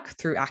benchmark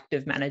through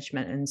active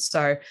management. And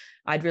so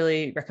I'd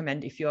really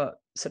recommend, if you're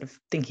sort of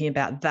thinking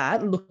about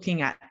that,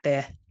 looking at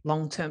their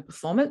long-term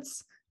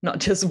performance, not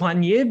just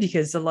 1 year,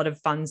 because a lot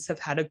of funds have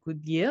had a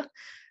good year.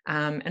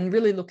 And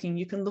really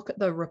you can look at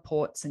the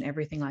reports and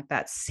everything like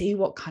that, see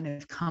what kind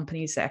of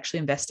companies they actually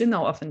invest in.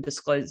 They'll often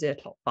disclose their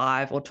top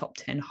 5 or top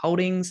 10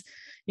 holdings.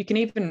 You can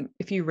even,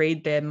 if you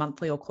read their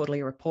monthly or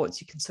quarterly reports,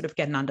 you can sort of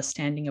get an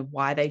understanding of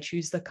why they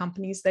choose the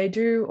companies they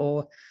do.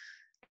 Or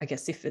I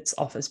guess if it's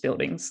office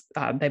buildings,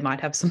 they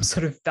might have some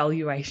sort of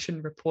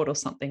valuation report or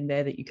something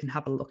there that you can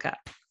have a look at.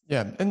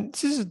 Yeah, and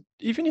this is,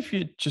 even if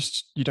you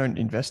don't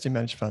invest in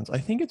managed funds, I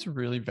think it's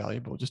really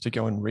valuable just to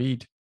go and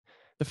read.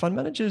 The fund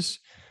managers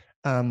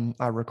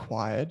are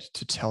required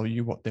to tell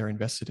you what they're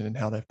invested in and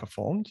how they've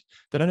performed.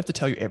 They don't have to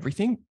tell you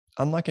everything.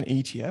 Unlike an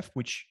ETF,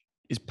 which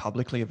is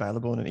publicly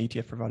available on an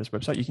ETF provider's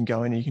website, you can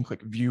go in and you can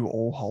click view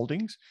all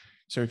holdings.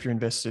 So if you're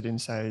invested in,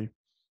 say,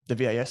 the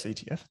VAS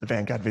ETF, the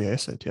Vanguard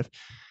VAS ETF,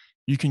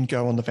 you can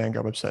go on the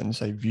Vanguard website and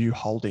say view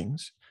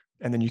holdings,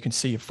 and then you can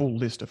see a full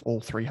list of all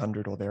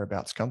 300 or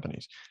thereabouts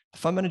companies. The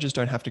fund managers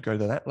don't have to go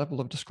to that level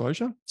of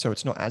disclosure, so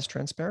it's not as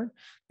transparent,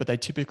 but they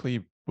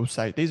typically will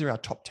say, these are our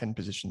top 10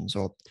 positions,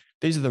 or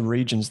these are the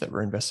regions that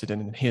we're invested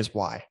in, and here's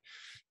why.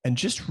 And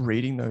just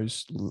reading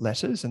those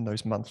letters and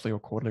those monthly or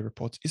quarterly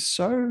reports is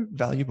so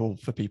valuable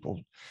for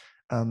people.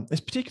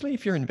 It's particularly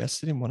if you're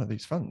invested in one of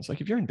these funds.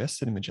 Like if you're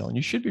invested in Magellan,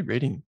 you should be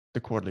reading the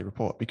quarterly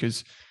report,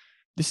 because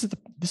this is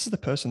the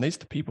person, these are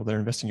the people that are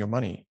investing your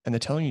money, and they're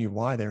telling you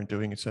why they're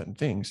doing certain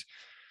things.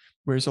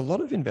 Whereas a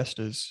lot of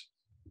investors,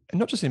 and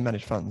not just in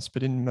managed funds,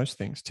 but in most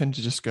things, tend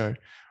to just go,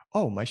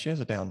 oh, my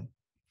shares are down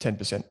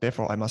 10%,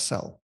 therefore I must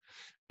sell.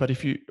 But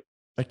if you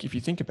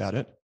think about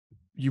it,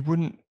 you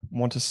wouldn't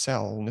want to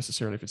sell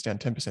necessarily if it's down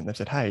 10%. They've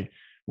said, hey,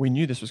 we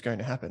knew this was going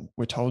to happen.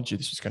 We told you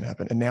this was going to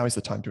happen. And now is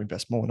the time to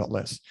invest more, not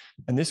less.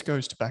 And this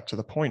goes back to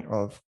the point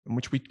of,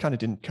 which we kind of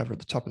didn't cover at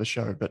the top of the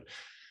show, but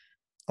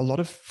a lot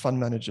of fund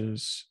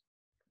managers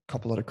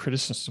cop a lot of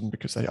criticism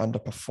because they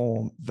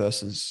underperform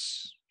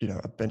versus,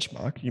 a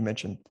benchmark. You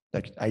mentioned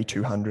like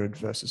A200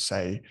 versus,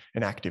 say,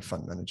 an active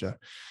fund manager.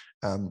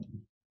 And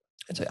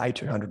so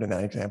A200 in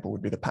that example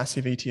would be the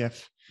passive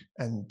ETF,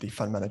 and the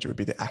fund manager would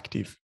be the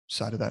active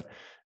side of that.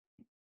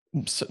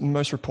 So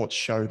most reports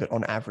show that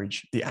on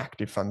average, the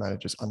active fund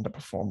managers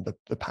underperform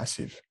the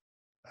passive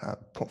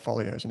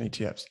portfolios and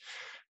ETFs.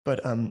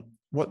 But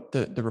what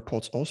the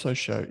reports also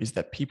show is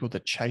that people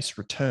that chase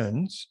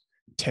returns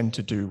tend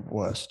to do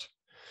worst.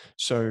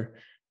 So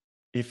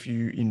if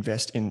you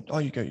invest in,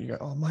 you go,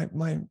 oh, my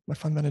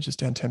fund manager's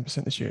down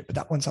 10% this year, but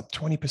that one's up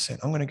 20%.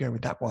 I'm going to go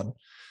with that one.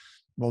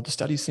 Well, the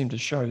studies seem to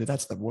show that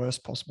that's the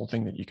worst possible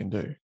thing that you can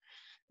do.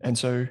 And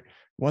so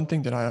one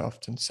thing that I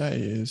often say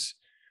is,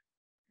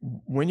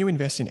 when you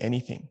invest in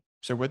anything,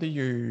 so whether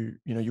you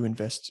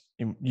invest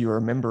in, you're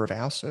a member of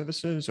our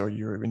services, or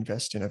you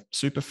invest in a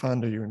super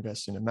fund, or you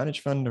invest in a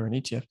managed fund or an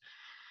ETF,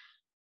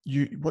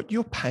 what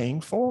you're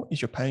paying for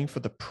is you're paying for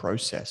the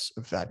process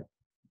of that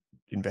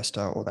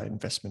investor or that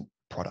investment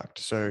product.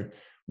 So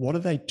what are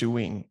they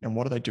doing, and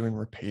what are they doing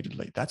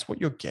repeatedly? That's what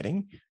you're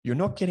getting. You're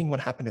not getting what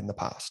happened in the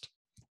past.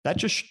 That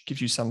just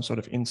gives you some sort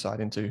of insight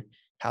into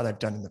how they've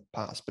done in the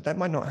past, but that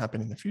might not happen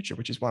in the future,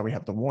 which is why we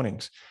have the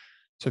warnings.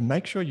 So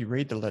make sure you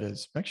read the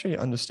letters, make sure you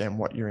understand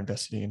what you're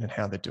investing in and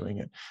how they're doing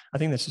it. I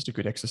think that's just a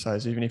good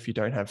exercise, even if you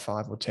don't have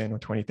 $5 or $10 or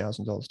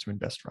 $20,000 to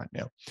invest right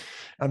now.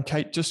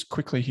 Kate, just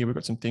quickly here, we've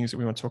got some things that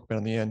we want to talk about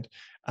in the end.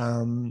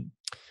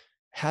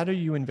 How do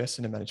you invest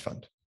in a managed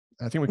fund?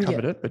 I think we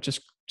covered it, but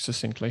just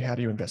succinctly, how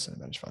do you invest in a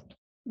managed fund?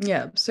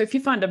 Yeah. So if you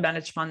find a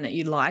managed fund that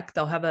you like,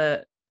 they'll have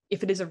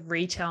if it is a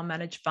retail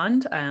managed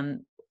fund,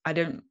 I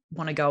don't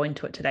want to go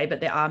into it today, but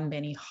there are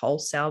many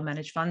wholesale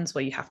managed funds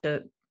where you have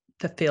to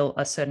fulfill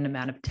a certain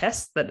amount of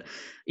tests that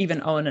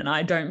even Owen and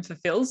I don't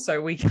fulfill,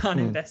 so we can't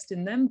invest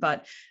in them.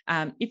 But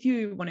if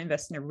you want to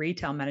invest in a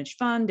retail managed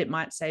fund, it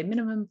might say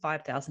minimum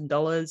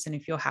 $5,000. And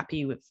if you're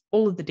happy with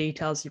all of the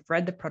details, you've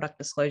read the product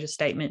disclosure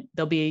statement,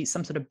 there'll be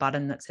some sort of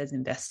button that says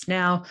invest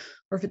now.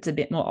 Or if it's a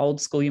bit more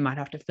old school, you might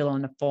have to fill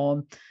in a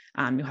form.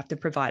 You'll have to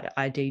provide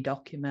ID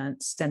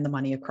documents, send the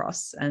money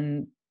across,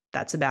 and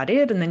that's about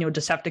it. And then you'll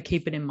just have to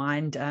keep it in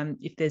mind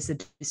if there's a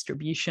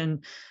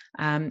distribution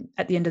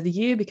at the end of the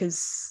year,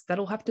 because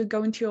that'll have to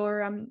go into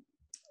your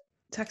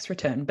tax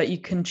return. But you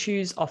can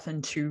choose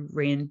often to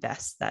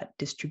reinvest that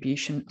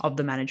distribution of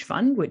the managed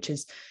fund, which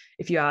is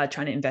if you are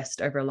trying to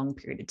invest over a long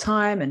period of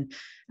time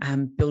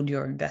and build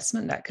your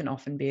investment, that can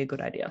often be a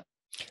good idea.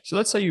 So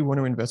let's say you want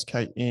to invest,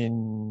 Kate,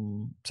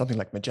 in something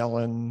like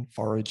Magellan,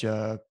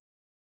 Forager,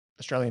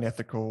 Australian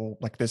Ethical,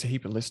 like there's a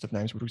heap of list of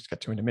names we'll just get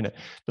to in a minute.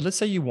 But let's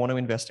say you want to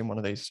invest in one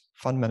of these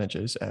fund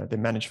managers, they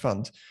manage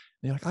funds.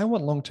 And you're like, I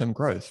want long-term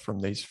growth from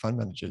these fund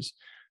managers,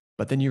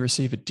 but then you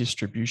receive a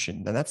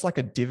distribution, and that's like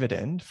a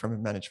dividend from a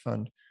managed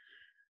fund.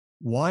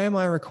 Why am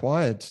I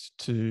required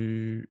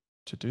to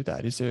do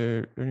that? Is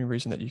there any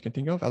reason that you can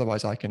think of?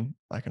 Otherwise, I can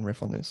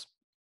riff on this.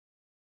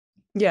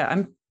 Yeah,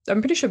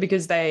 I'm pretty sure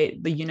because the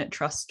unit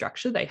trust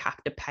structure, they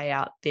have to pay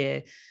out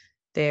their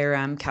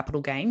capital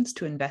gains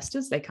to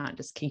investors. They can't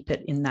just keep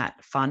it in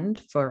that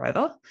fund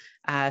forever.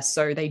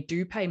 So they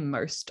do pay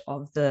most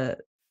of the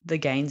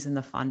gains in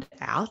the fund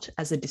out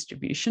as a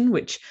distribution,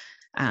 which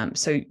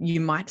so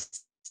you might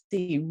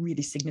see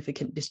really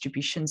significant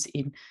distributions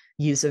in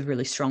years of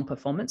really strong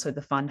performance. So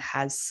the fund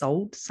has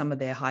sold some of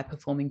their high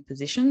performing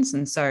positions.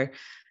 And so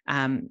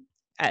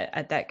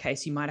at that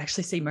case, you might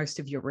actually see most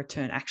of your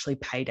return actually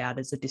paid out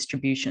as a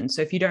distribution.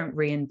 So if you don't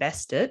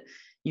reinvest it,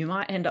 you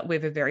might end up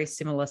with a very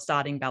similar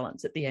starting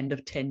balance at the end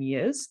of 10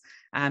 years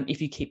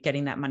if you keep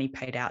getting that money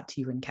paid out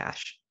to you in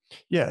cash.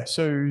 Yeah.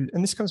 So,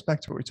 and this comes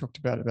back to what we talked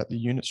about the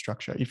unit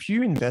structure. If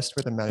you invest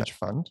with a managed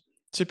fund,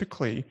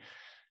 typically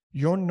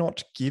you're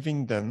not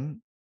giving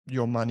them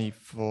your money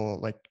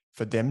for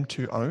them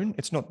to own.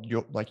 It's not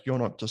you're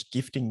not just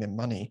gifting them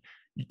money.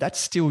 That's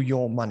still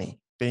your money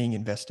being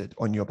invested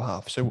on your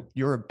behalf. So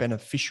you're a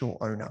beneficial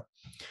owner.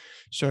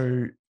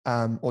 So,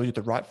 or you're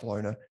the rightful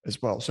owner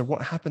as well. So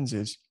what happens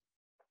is,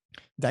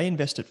 they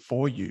invest it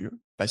for you,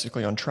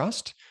 basically on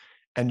trust,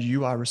 and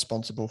you are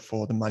responsible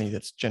for the money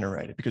that's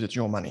generated because it's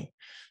your money.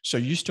 So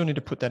you still need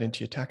to put that into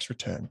your tax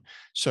return.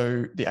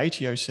 So the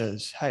ATO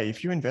says, hey,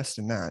 if you invest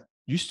in that,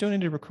 you still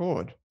need to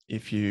record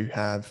if you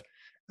have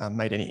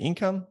made any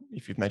income,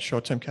 if you've made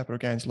short-term capital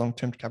gains,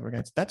 long-term capital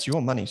gains, that's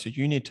your money. So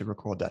you need to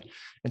record that.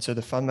 And so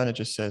the fund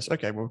manager says,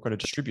 okay, well, we've got to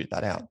distribute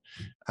that out.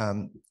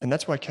 And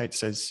that's why Kate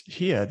says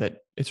here that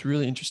it's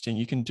really interesting.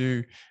 You can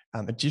do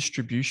a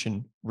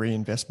distribution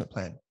reinvestment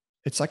plan.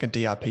 It's like a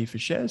DRP for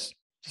shares.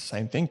 It's the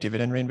same thing,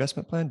 dividend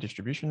reinvestment plan,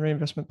 distribution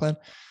reinvestment plan.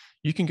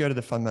 You can go to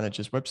the fund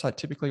manager's website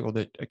typically, or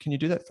can you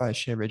do that via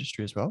share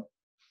registry as well?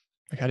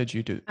 Like, how did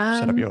you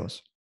set up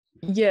yours?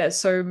 Yeah,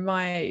 so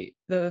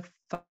the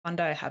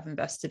fund I have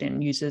invested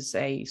in uses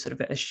a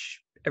sort of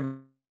a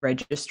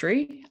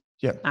registry.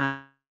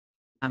 Yeah.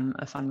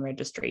 A fund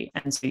registry,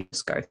 and so you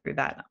just go through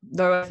that.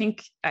 Though I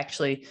think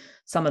actually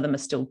some of them are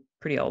still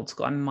pretty old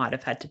school. I might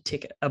have had to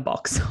tick a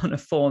box on a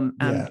form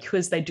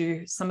because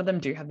some of them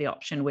do have the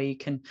option where you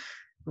can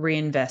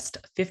reinvest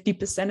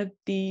 50% of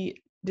the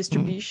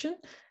distribution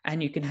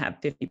and you can have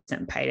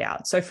 50% paid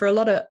out. So for a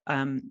lot of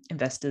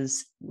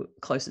investors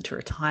closer to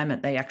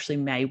retirement, they actually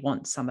may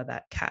want some of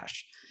that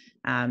cash.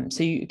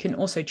 So you can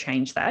also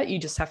change that. You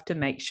just have to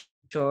make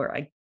sure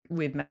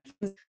with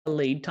the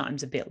lead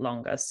time's a bit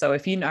longer. So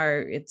if you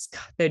know it's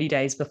 30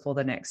 days before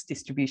the next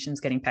distribution's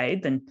getting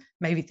paid, then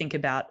maybe think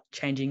about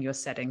changing your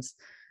settings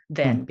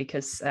then,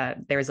 because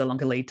there is a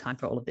longer lead time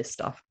for all of this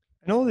stuff.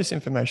 And all this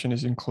information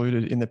is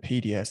included in the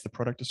PDS, the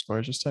product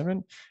disclosure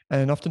statement.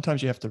 And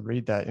oftentimes you have to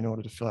read that in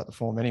order to fill out the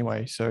form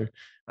anyway. So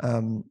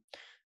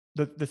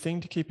the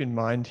thing to keep in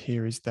mind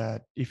here is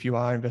that if you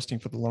are investing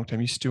for the long term,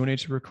 you still need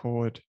to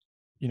record,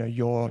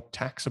 your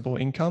taxable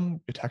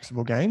income, your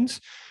taxable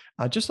gains.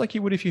 Just like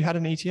you would if you had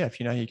an ETF,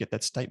 you get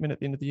that statement at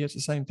the end of the year. It's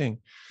the same thing.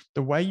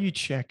 The way you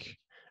check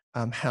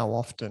how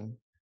often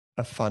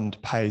a fund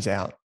pays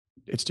out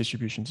its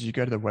distributions is you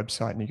go to the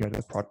website and you go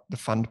to the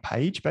fund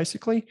page,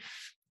 basically,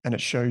 and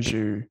it shows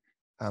you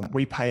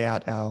we pay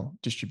out our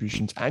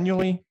distributions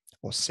annually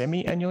or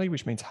semi-annually,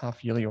 which means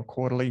half yearly or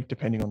quarterly,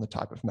 depending on the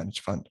type of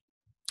managed fund.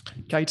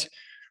 Kate,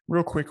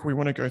 real quick, we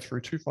want to go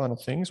through two final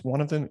things. One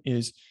of them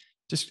is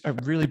just a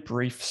really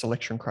brief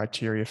selection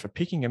criteria for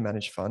picking a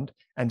managed fund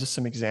and just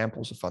some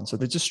examples of funds. So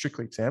they're just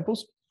strictly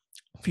examples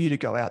for you to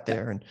go out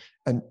there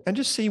and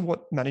just see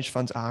what managed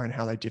funds are and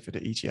how they differ to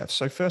ETFs.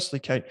 So firstly,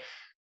 Kate,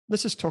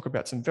 let's just talk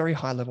about some very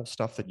high level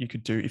stuff that you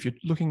could do if you're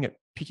looking at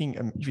picking,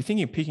 if you're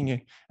thinking of picking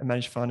a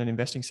managed fund and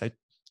investing, say,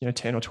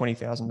 $10,000 or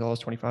 $20,000,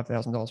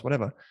 $25,000,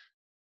 whatever.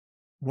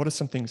 What are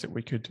some things that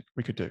we could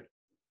do?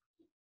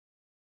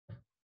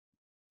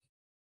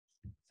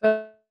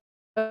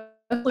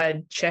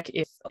 I'd check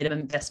if the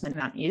minimum investment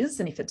amount is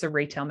and if it's a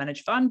retail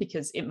managed fund,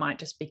 because it might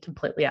just be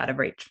completely out of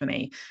reach for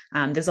me.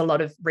 There's a lot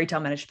of retail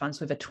managed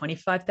funds with a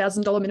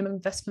 $25,000 minimum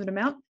investment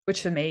amount,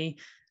 which for me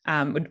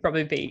would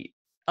probably be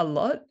a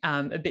lot,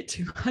 a bit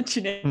too much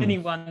in any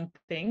one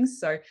thing.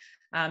 So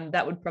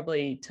that would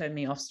probably turn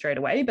me off straight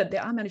away. But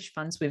there are managed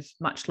funds with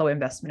much lower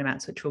investment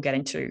amounts, which we'll get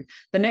into.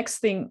 The next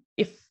thing,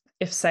 if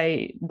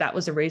say that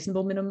was a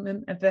reasonable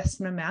minimum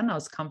investment amount, I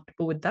was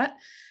comfortable with that,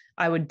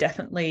 I would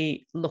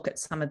definitely look at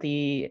some of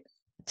the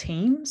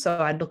team. So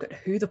I'd look at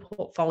who the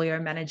portfolio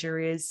manager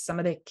is, some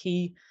of their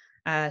key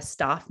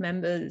staff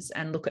members,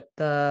 and look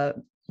at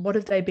what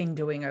have they been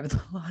doing over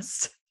the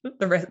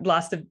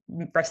rest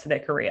of their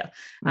career.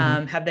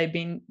 Have they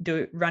been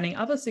running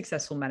other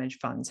successful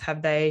managed funds?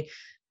 Have they?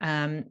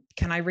 Can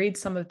I read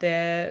some of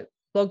their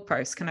blog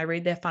posts? Can I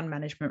read their fund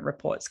management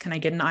reports? Can I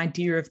get an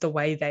idea of the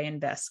way they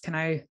invest? Can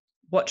I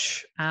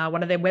watch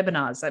one of their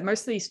webinars? Like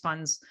most of these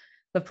funds,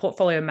 the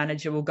portfolio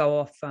manager will go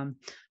off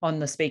on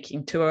the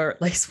speaking tour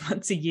at least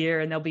once a year,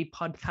 and there'll be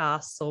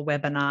podcasts or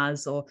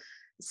webinars or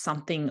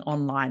something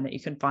online that you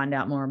can find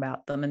out more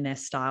about them and their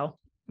style.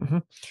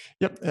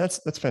 Yep,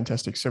 that's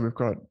fantastic. So we've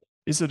got,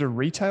 is it a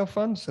retail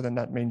fund? So then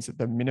that means that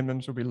the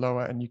minimums will be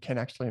lower and you can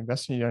actually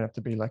invest, and you don't have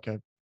to be like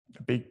a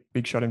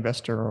big shot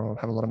investor or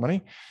have a lot of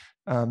money.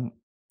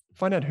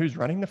 Find out who's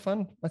running the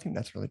fund. I think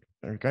that's really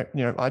very great.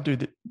 I do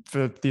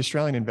for the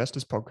Australian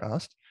Investors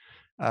podcast.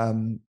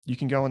 You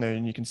can go on there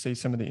and you can see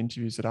some of the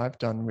interviews that I've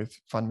done with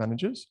fund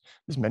managers.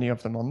 There's many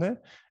of them on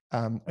there.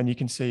 And you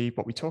can see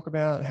what we talk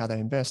about, how they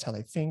invest, how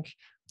they think.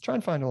 Try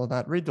and find all of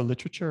that, read the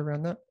literature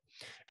around that.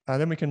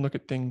 Then we can look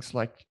at things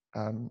like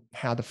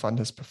how the fund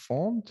has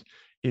performed.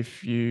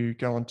 If you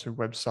go onto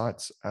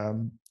websites,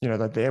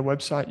 like their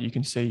website, you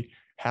can see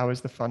how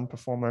has the fund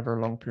perform over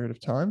a long period of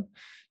time.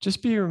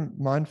 Just be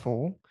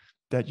mindful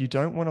that you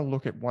don't want to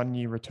look at 1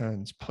 year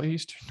returns.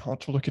 Please do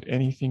not look at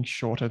anything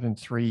shorter than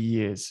 3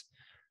 years.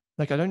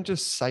 Like, I don't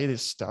just say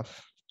this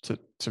stuff to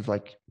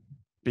like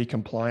be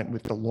compliant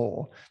with the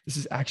law. This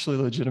is actually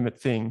a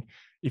legitimate thing.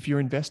 If you're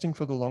investing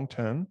for the long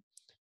term,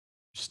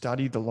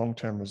 study the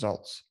long-term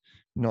results,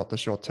 not the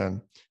short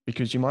term,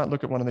 because you might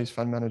look at one of these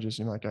fund managers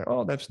and you might go,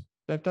 oh,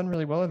 they've done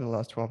really well over the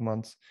last 12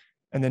 months.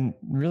 And then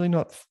really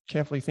not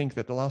carefully think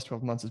that the last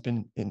 12 months has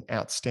been an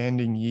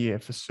outstanding year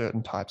for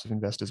certain types of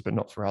investors, but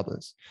not for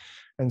others.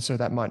 And so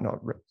that might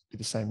not be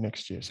the same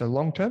next year. So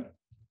long-term,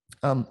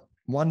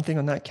 one thing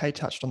on that, Kate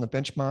touched on the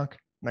benchmark.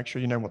 Make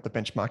sure you know what the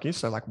benchmark is.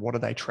 So like, what are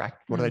they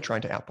What are they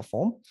trying to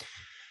outperform?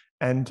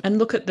 And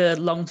look at the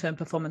long-term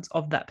performance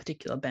of that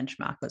particular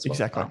benchmark as well.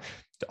 Exactly.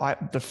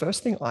 The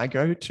first thing I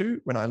go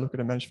to when I look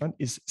at a managed fund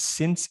is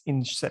since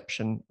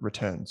inception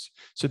returns.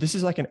 So this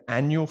is like an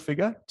annual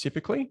figure.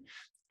 Typically,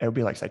 it'll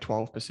be like, say,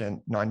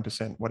 12%,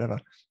 9%, whatever.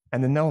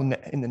 And then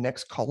in the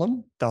next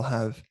column, they'll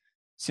have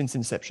since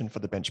inception for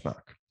the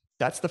benchmark.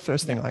 That's the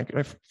first thing I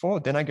go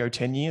for. Then I go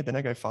 10-year, then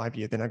I go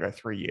 5-year, then I go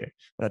 3-year.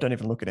 And I don't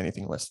even look at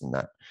anything less than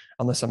that,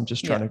 unless I'm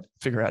just trying to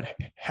figure out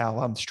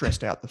how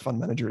stressed out the fund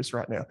manager is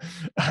right now.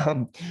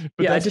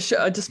 I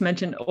just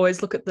mentioned,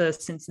 always look at the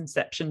since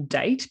inception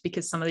date,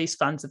 because some of these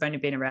funds have only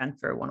been around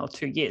for 1 or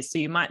 2 years. So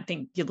you might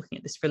think you're looking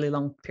at this really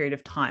long period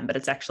of time, but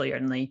it's actually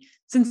only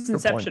since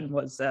inception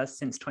was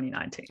since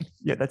 2019.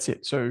 Yeah, that's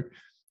it. So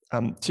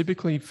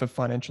typically for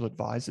financial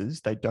advisors,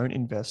 they don't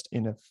invest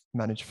in a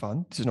managed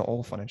fund. This is not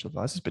all financial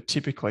advisors, but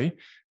typically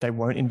they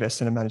won't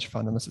invest in a managed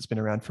fund unless it's been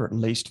around for at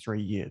least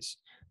 3 years,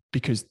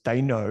 because they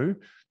know,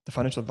 the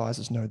financial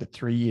advisors know that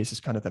 3 years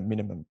is kind of the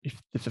minimum.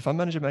 If the fund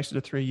manager makes it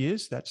to 3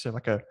 years, that's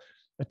like a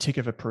tick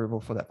of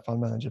approval for that fund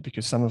manager,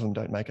 because some of them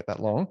don't make it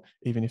that long,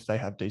 even if they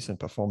have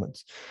decent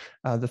performance.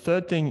 The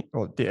third thing,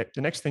 or the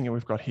next thing that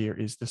we've got here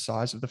is the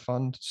size of the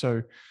fund.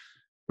 So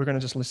we're going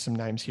to just list some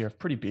names here of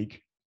pretty big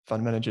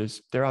fund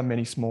managers. There are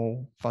many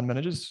small fund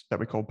managers that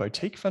we call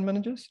boutique fund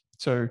managers.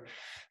 So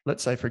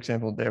let's say, for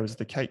example, there was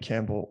the Kate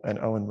Campbell and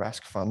Owen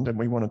Rask fund, and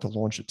we wanted to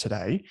launch it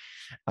today.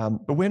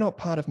 But we're not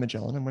part of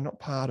Magellan, and we're not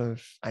part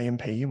of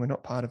AMP, and we're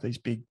not part of these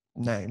big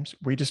names.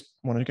 We just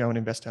want to go and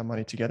invest our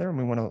money together, and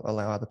we want to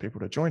allow other people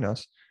to join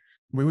us.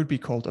 We would be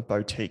called a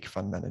boutique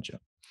fund manager.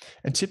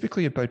 And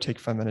typically a boutique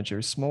fund manager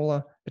is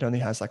smaller. It only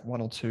has like 1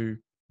 or 2,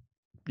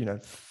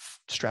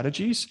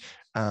 strategies.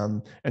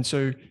 And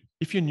so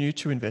if you're new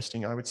to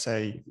investing, I would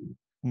say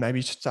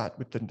maybe start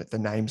with the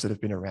names that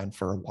have been around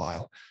for a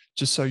while,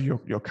 just so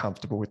you're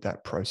comfortable with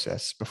that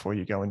process before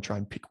you go and try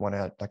and pick one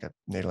out like a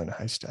needle in a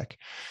haystack.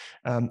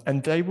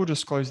 And they will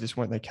disclose this,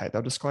 won't they, Kate?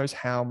 They'll disclose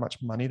how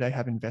much money they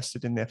have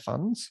invested in their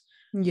funds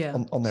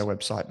on their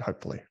website,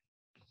 hopefully.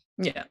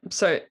 Yeah.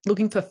 So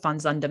looking for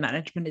funds under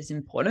management is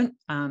important.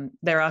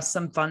 There are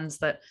some funds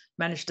that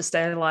manage to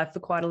stay alive for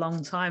quite a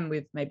long time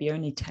with maybe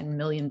only $10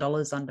 million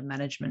under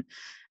management.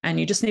 And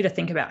you just need to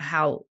think about,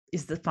 how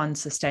is the fund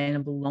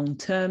sustainable long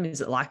term?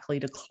 Is it likely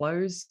to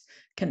close?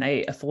 Can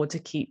they afford to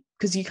keep,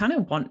 because you kind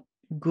of want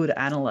good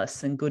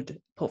analysts and good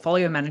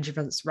portfolio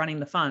managers running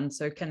the fund.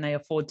 So can they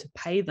afford to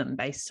pay them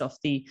based off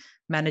the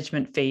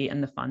management fee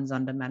and the funds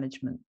under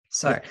management?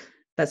 So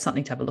that's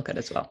something to have a look at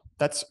as well.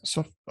 That's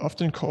so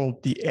often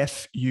called the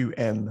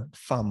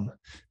FUM.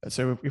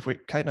 So if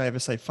Kate and I ever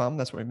say FUM,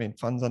 that's what we mean,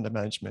 funds under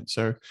management.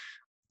 So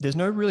there's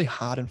no really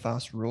hard and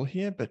fast rule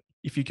here, but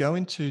if you go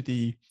into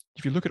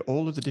if you look at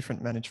all of the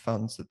different managed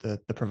funds that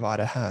the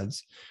provider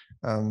has,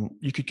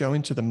 you could go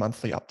into the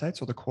monthly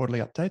updates or the quarterly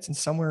updates, and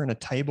somewhere in a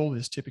table,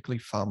 there's typically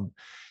FUM.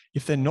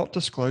 If they're not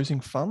disclosing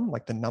FUM,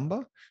 like the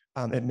number,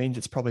 it means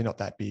it's probably not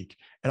that big.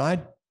 And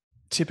I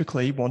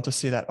typically want to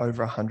see that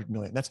over 100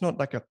 million. That's not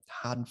like a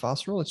hard and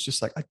fast rule. It's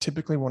just like, I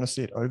typically want to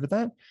see it over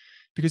that.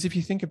 Because if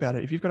you think about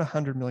it, if you've got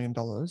 $100 million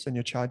and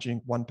you're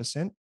charging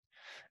 1%,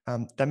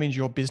 that means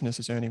your business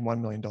is earning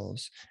 $1 million.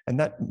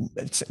 And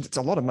it's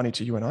a lot of money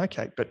to you and I,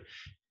 Kate. But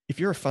if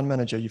you're a fund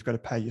manager, you've got to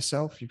pay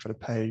yourself, you've got to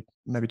pay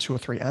maybe 2 or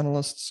 3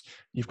 analysts,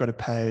 you've got to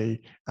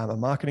pay a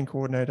marketing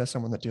coordinator,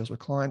 someone that deals with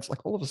clients.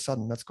 Like all of a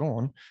sudden that's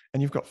gone,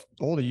 and you've got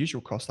all the usual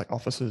costs like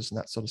offices and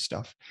that sort of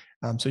stuff.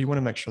 So you want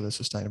to make sure they're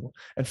sustainable.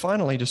 And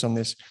finally, just on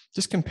this,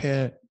 just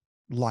compare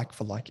like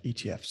for like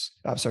ETFs.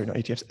 Sorry, not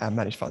ETFs,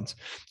 managed funds.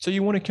 So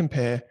you want to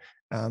compare,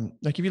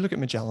 like if you look at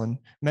Magellan,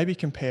 maybe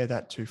compare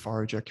that to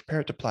Forager, compare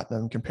it to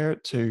Platinum, compare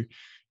it to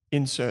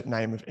insert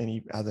name of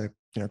any other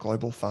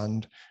global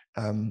fund.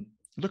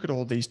 Look at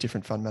all these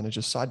different fund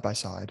managers side by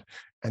side,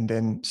 and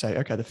then say,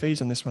 okay, the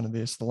fees on this one are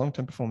this, the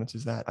long-term performance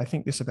is that. I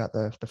think this about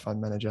the fund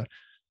manager.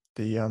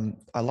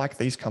 I like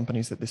these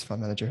companies that this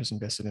fund manager has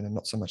invested in, and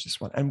not so much this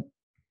one. And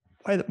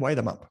weigh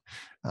them up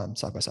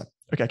side by side.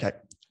 Okay, Kate.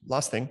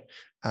 Last thing.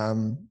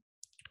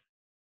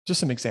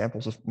 Just some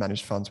examples of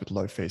managed funds with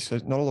low fees. So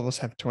not all of us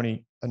have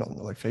not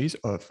low fees,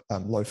 of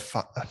low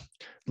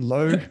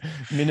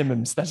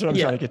minimums. That's what I'm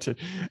trying to get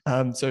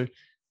to. So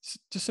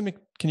just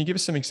can you give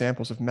us some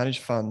examples of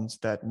managed funds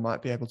that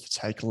might be able to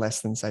take less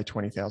than, say,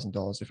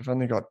 $20,000? If I've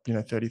only got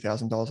 $30,000,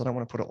 I don't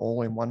want to put it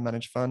all in one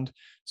managed fund.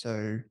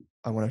 So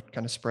I want to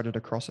kind of spread it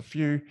across a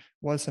few.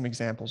 What are some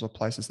examples or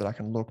places that I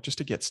can look just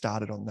to get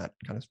started on that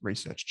kind of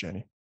research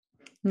journey?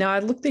 Now, I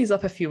looked these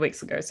up a few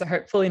weeks ago, so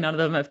hopefully none of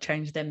them have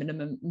changed their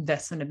minimum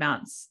investment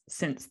amounts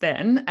since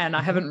then. And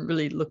I haven't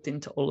really looked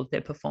into all of their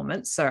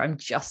performance. So I'm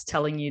just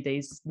telling you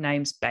these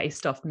names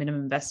based off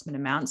minimum investment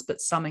amounts, but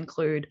some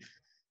include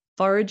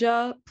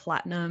Forager,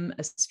 Platinum,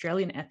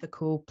 Australian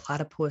Ethical,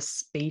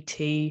 Platypus,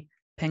 BT,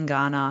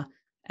 Pengana,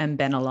 and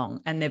Benelong.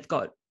 And they've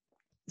got,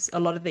 a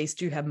lot of these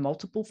do have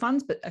multiple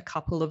funds, but a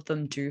couple of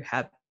them do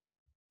have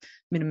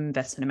minimum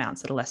investment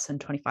amounts that are less than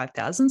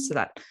 25,000. So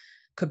that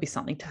could be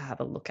something to have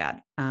a look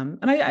at. And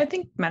I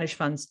think managed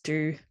funds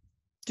do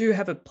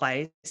have a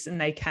place, and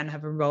they can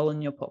have a role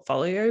in your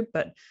portfolio,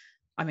 but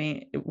I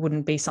mean, it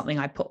wouldn't be something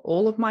I put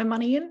all of my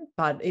money in,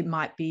 but it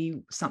might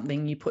be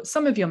something you put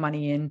some of your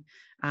money in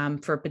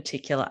for a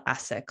particular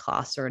asset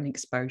class or an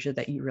exposure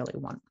that you really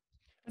want.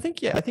 I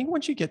think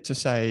once you get to,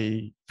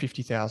 say,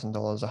 $50,000,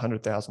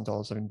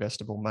 $100,000 of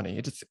investable money,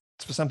 it's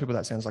for some people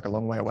that sounds like a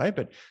long way away,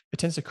 but it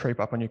tends to creep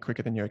up on you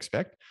quicker than you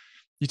expect.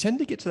 You tend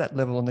to get to that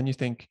level, and then you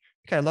think,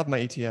 okay, I love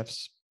my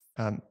ETFs,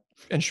 and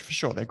for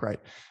sure they're great,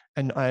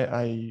 and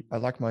I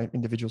like my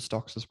individual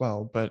stocks as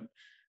well, but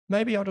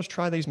maybe I'll just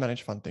try these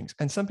managed fund things.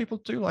 And some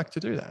people do like to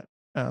do that.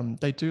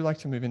 They do like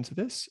to move into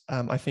this.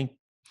 I think,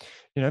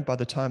 by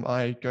the time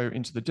I go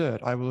into the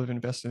dirt, I will have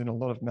invested in a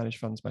lot of managed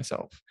funds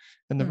myself.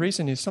 And the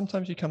reason is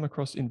sometimes you come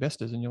across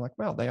investors and you're like,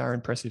 wow, they are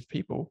impressive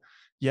people.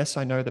 Yes,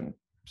 I know that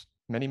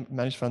many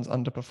managed funds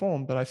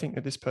underperform, but I think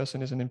that this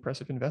person is an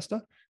impressive investor.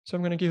 So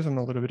I'm going to give them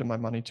a little bit of my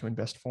money to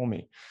invest for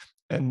me.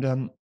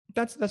 And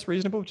that's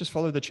reasonable. Just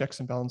follow the checks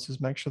and balances,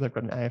 make sure they've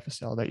got an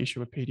AFSL, they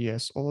issue a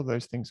PDS, all of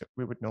those things that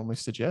we would normally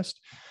suggest.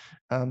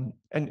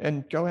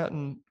 And go out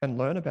and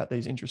learn about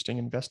these interesting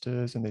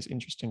investors and these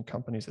interesting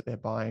companies that they're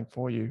buying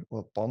for you,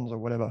 or bonds or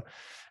whatever.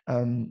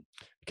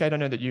 Kate, I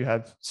know that you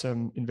have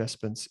some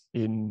investments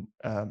in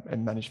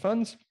managed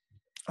funds.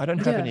 I don't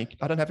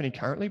have any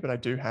currently, but I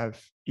do have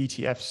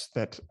ETFs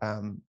that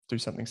do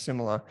something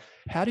similar.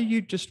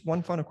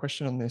 One final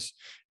question on this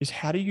is,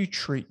 how do you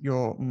treat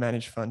your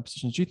managed fund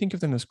positions? Do you think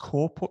of them as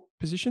core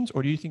positions,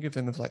 or do you think of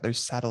them as like those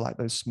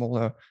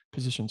smaller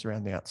positions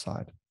around the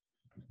outside?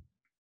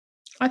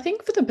 I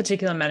think for the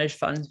particular managed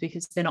funds,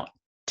 because they're not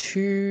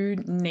too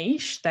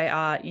niche, they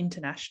are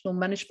international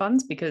managed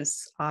funds,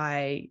 because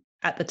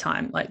at the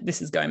time, like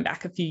this is going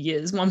back a few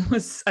years,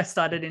 I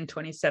started in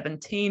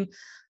 2017.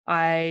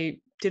 I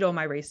did all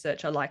my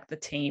research. I liked the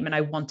team and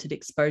I wanted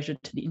exposure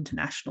to the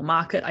international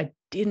market. I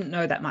didn't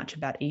know that much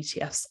about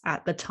ETFs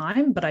at the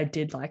time, but I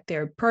did like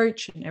their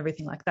approach and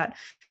everything like that.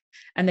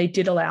 And they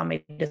did allow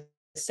me to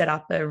set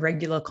up a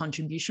regular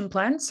contribution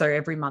plan. So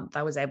every month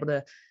I was able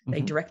to,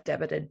 they direct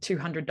debited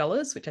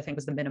 $200, which I think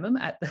was the minimum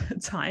at the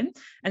time.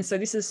 And so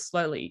this is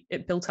slowly,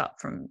 it built up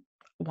from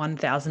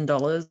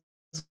 $1,000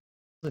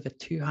 with a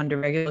 200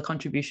 regular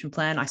contribution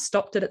plan. I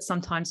stopped it at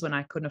sometimes when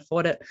I couldn't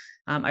afford it.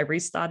 I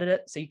restarted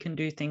it. So you can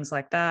do things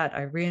like that.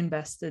 I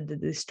reinvested the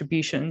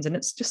distributions, and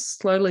it's just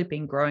slowly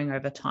been growing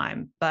over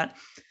time. But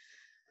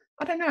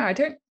I don't know,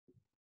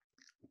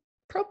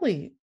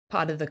 probably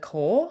part of the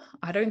core.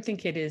 I don't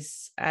think it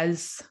is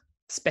as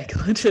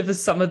speculative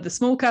as some of the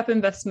small cap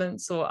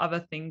investments or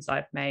other things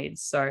I've made.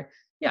 So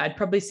yeah, I'd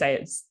probably say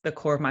it's the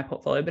core of my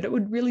portfolio, but it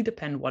would really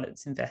depend what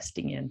it's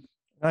investing in.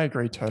 I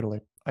agree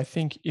totally. I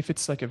think if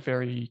it's like a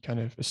very kind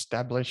of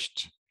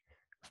established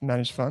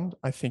managed fund,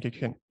 I think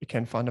it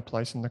can find a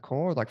place in the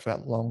core, like for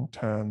that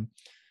long-term,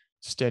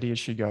 steady as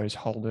she goes,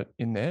 hold it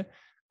in there.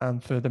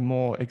 For the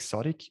more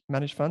exotic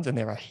managed funds, and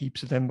there are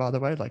heaps of them, by the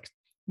way, like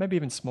maybe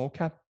even small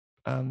cap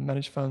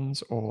managed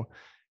funds or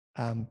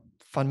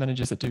fund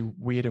managers that do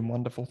weird and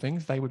wonderful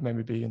things, they would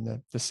maybe be in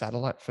the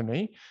satellite for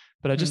me.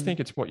 But I just think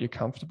it's what you're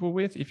comfortable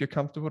with. If you're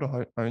comfortable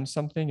to own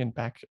something and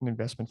back an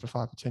investment for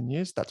 5 or 10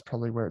 years, that's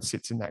probably where it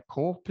sits in that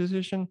core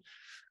position,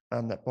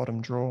 that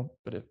bottom drawer.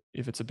 But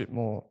if it's a bit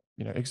more,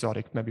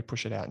 exotic, maybe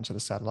push it out into the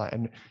satellite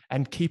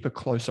and keep a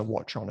closer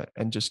watch on it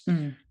and just,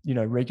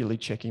 regularly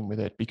check in with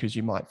it, because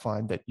you might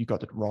find that you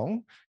got it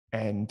wrong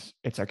and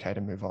it's okay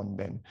to move on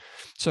then.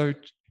 So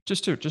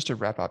just to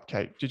wrap up,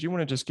 Kate, did you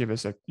want to just give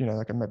us maybe a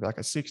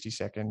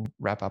 60-second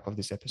wrap up of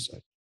this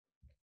episode?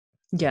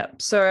 Yeah,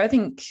 so I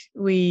think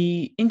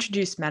we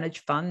introduced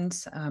managed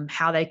funds,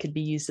 how they could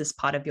be used as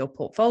part of your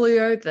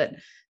portfolio, that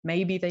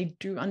maybe they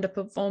do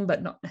underperform,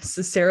 but not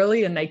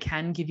necessarily, and they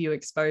can give you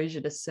exposure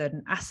to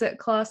certain asset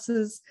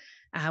classes.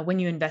 When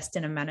you invest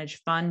in a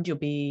managed fund,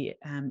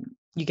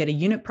 you get a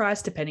unit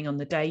price depending on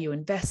the day you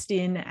invest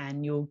in,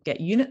 and you'll get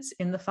units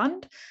in the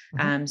fund.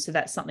 So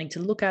that's something to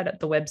look at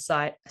the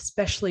website,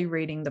 especially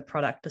reading the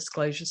product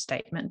disclosure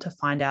statement to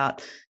find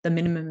out the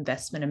minimum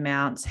investment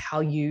amounts, how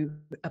you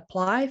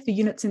apply for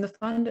units in the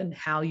fund, and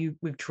how you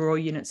withdraw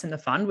units in the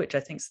fund, which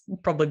I think is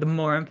probably the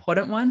more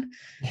important one.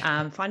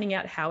 Finding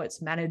out how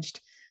it's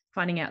managed,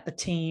 finding out the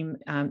team,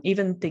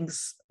 even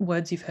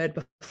words you've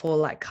heard before,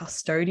 like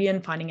custodian,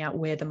 finding out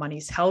where the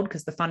money's held,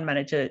 because the fund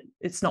manager,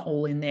 it's not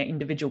all in their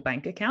individual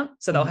bank account.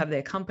 So they'll have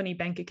their company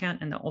bank account,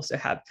 and they'll also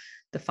have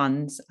the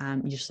funds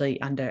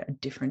usually under a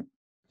different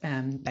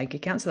bank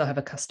account. So they'll have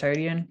a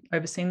custodian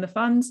overseeing the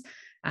funds,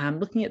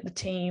 looking at the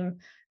team,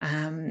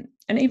 and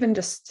even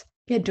just,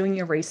 doing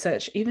your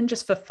research, even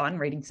just for fun,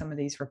 reading some of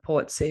these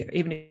reports,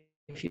 even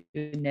if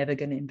you're never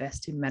going to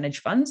invest in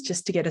managed funds,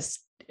 just to get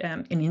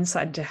an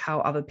insight into how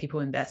other people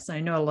invest. And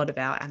I know a lot of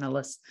our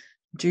analysts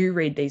do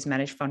read these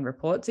managed fund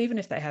reports, even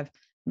if they have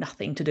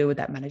nothing to do with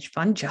that managed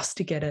fund, just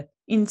to get an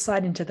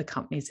insight into the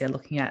companies they're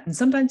looking at. And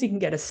sometimes you can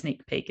get a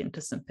sneak peek into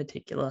some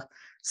particular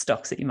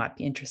stocks that you might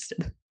be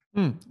interested in.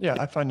 Yeah,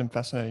 I find them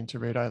fascinating to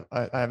read. I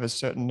have a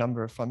certain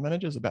number of fund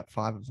managers, about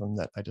 5 of them,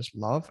 that I just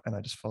love, and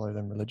I just follow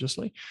them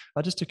religiously.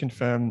 Just to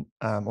confirm,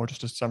 or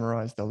just to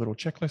summarize the little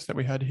checklist that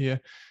we had here,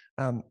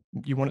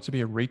 you want it to be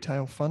a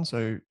retail fund,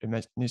 so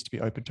it needs to be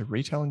open to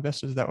retail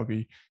investors. That would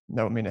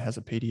mean it has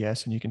a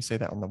PDS, and you can see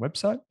that on the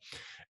website.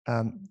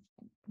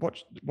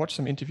 Watch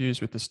some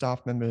interviews with the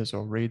staff members,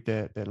 or read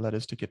their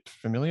letters to get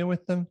familiar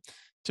with them.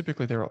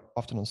 Typically, they're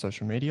often on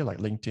social media like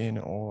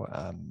LinkedIn or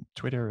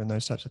Twitter and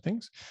those types of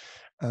things.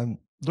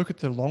 Look at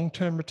the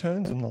long-term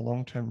returns and the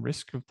long-term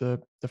risk of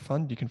the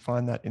fund. You can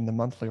find that in the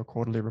monthly or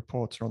quarterly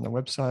reports or on the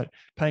website.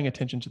 Paying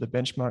attention to the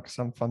benchmark.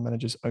 Some fund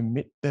managers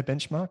omit their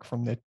benchmark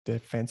from their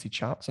fancy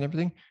charts and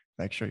everything.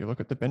 Make sure you look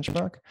at the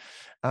benchmark.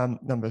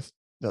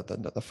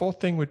 The fourth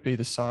thing would be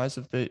the size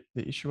of the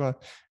issuer,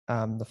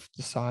 the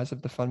size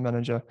of the fund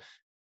manager.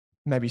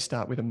 Maybe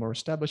start with a more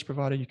established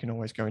provider. You can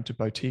always go into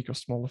boutique or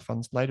smaller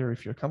funds later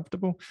if you're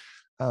comfortable.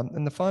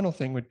 And the final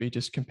thing would be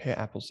just compare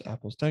apples to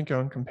apples. Don't go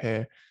and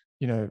compare,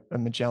 a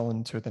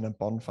Magellan to then a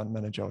bond fund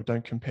manager, or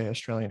don't compare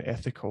Australian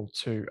Ethical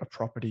to a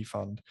property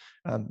fund.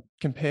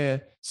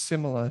 Compare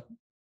similar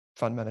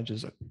fund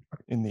managers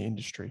in the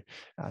industry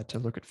to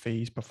look at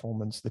fees,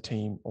 performance, the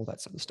team, all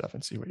that sort of stuff,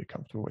 and see what you're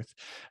comfortable with.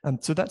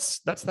 So that's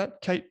that,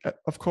 Kate.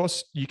 Of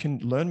course, you can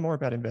learn more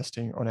about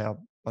investing on our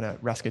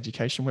Rask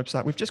Education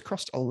website. We've just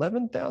crossed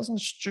 11,000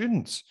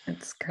 students.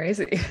 It's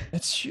crazy.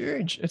 It's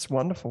huge. It's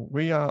wonderful.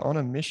 We are on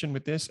a mission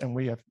with this, and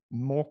we have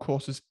more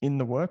courses in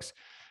the works.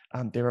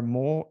 There are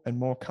more and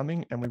more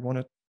coming, and we want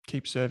to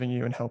keep serving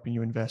you and helping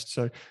you invest.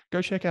 So go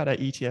check out our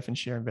ETF and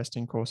share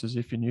investing courses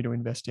if you're new to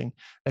investing.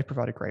 They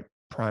provide a great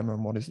primer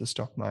on what is the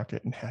stock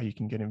market and how you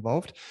can get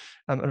involved.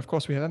 And of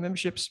course, we have our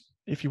memberships.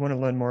 If you want to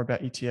learn more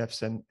about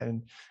ETFs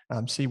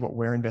and see what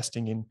we're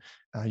investing in,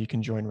 you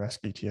can join Rask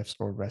ETFs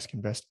or Rask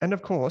Invest. And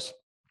of course,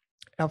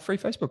 our free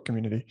Facebook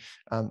community,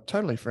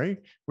 totally free.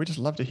 We just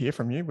love to hear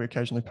from you. We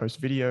occasionally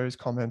post videos,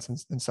 comments,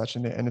 and such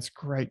in there, and it's a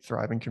great,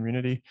 thriving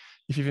community.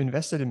 If you've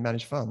invested in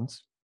managed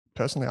funds,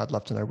 personally, I'd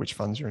love to know which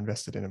funds you're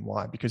invested in and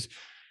why, because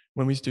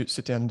when we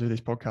sit down and do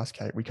these podcasts,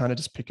 Kate, we kind of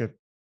just pick a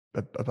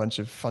bunch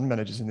of fund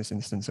managers in this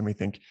instance, and we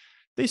think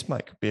These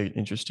might be an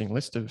interesting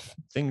list of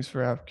things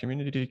for our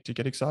community to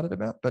get excited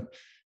about, but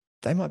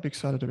they might be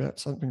excited about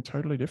something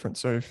totally different.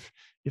 So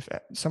if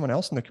someone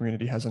else in the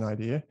community has an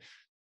idea,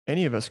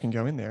 any of us can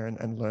go in there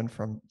and learn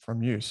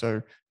from you.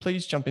 So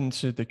please jump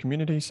into the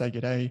community, say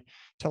g'day,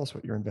 tell us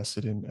what you're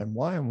invested in and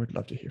why, and we'd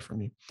love to hear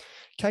from you.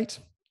 Kate,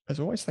 as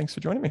always, thanks for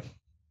joining me.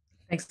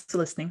 Thanks for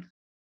listening.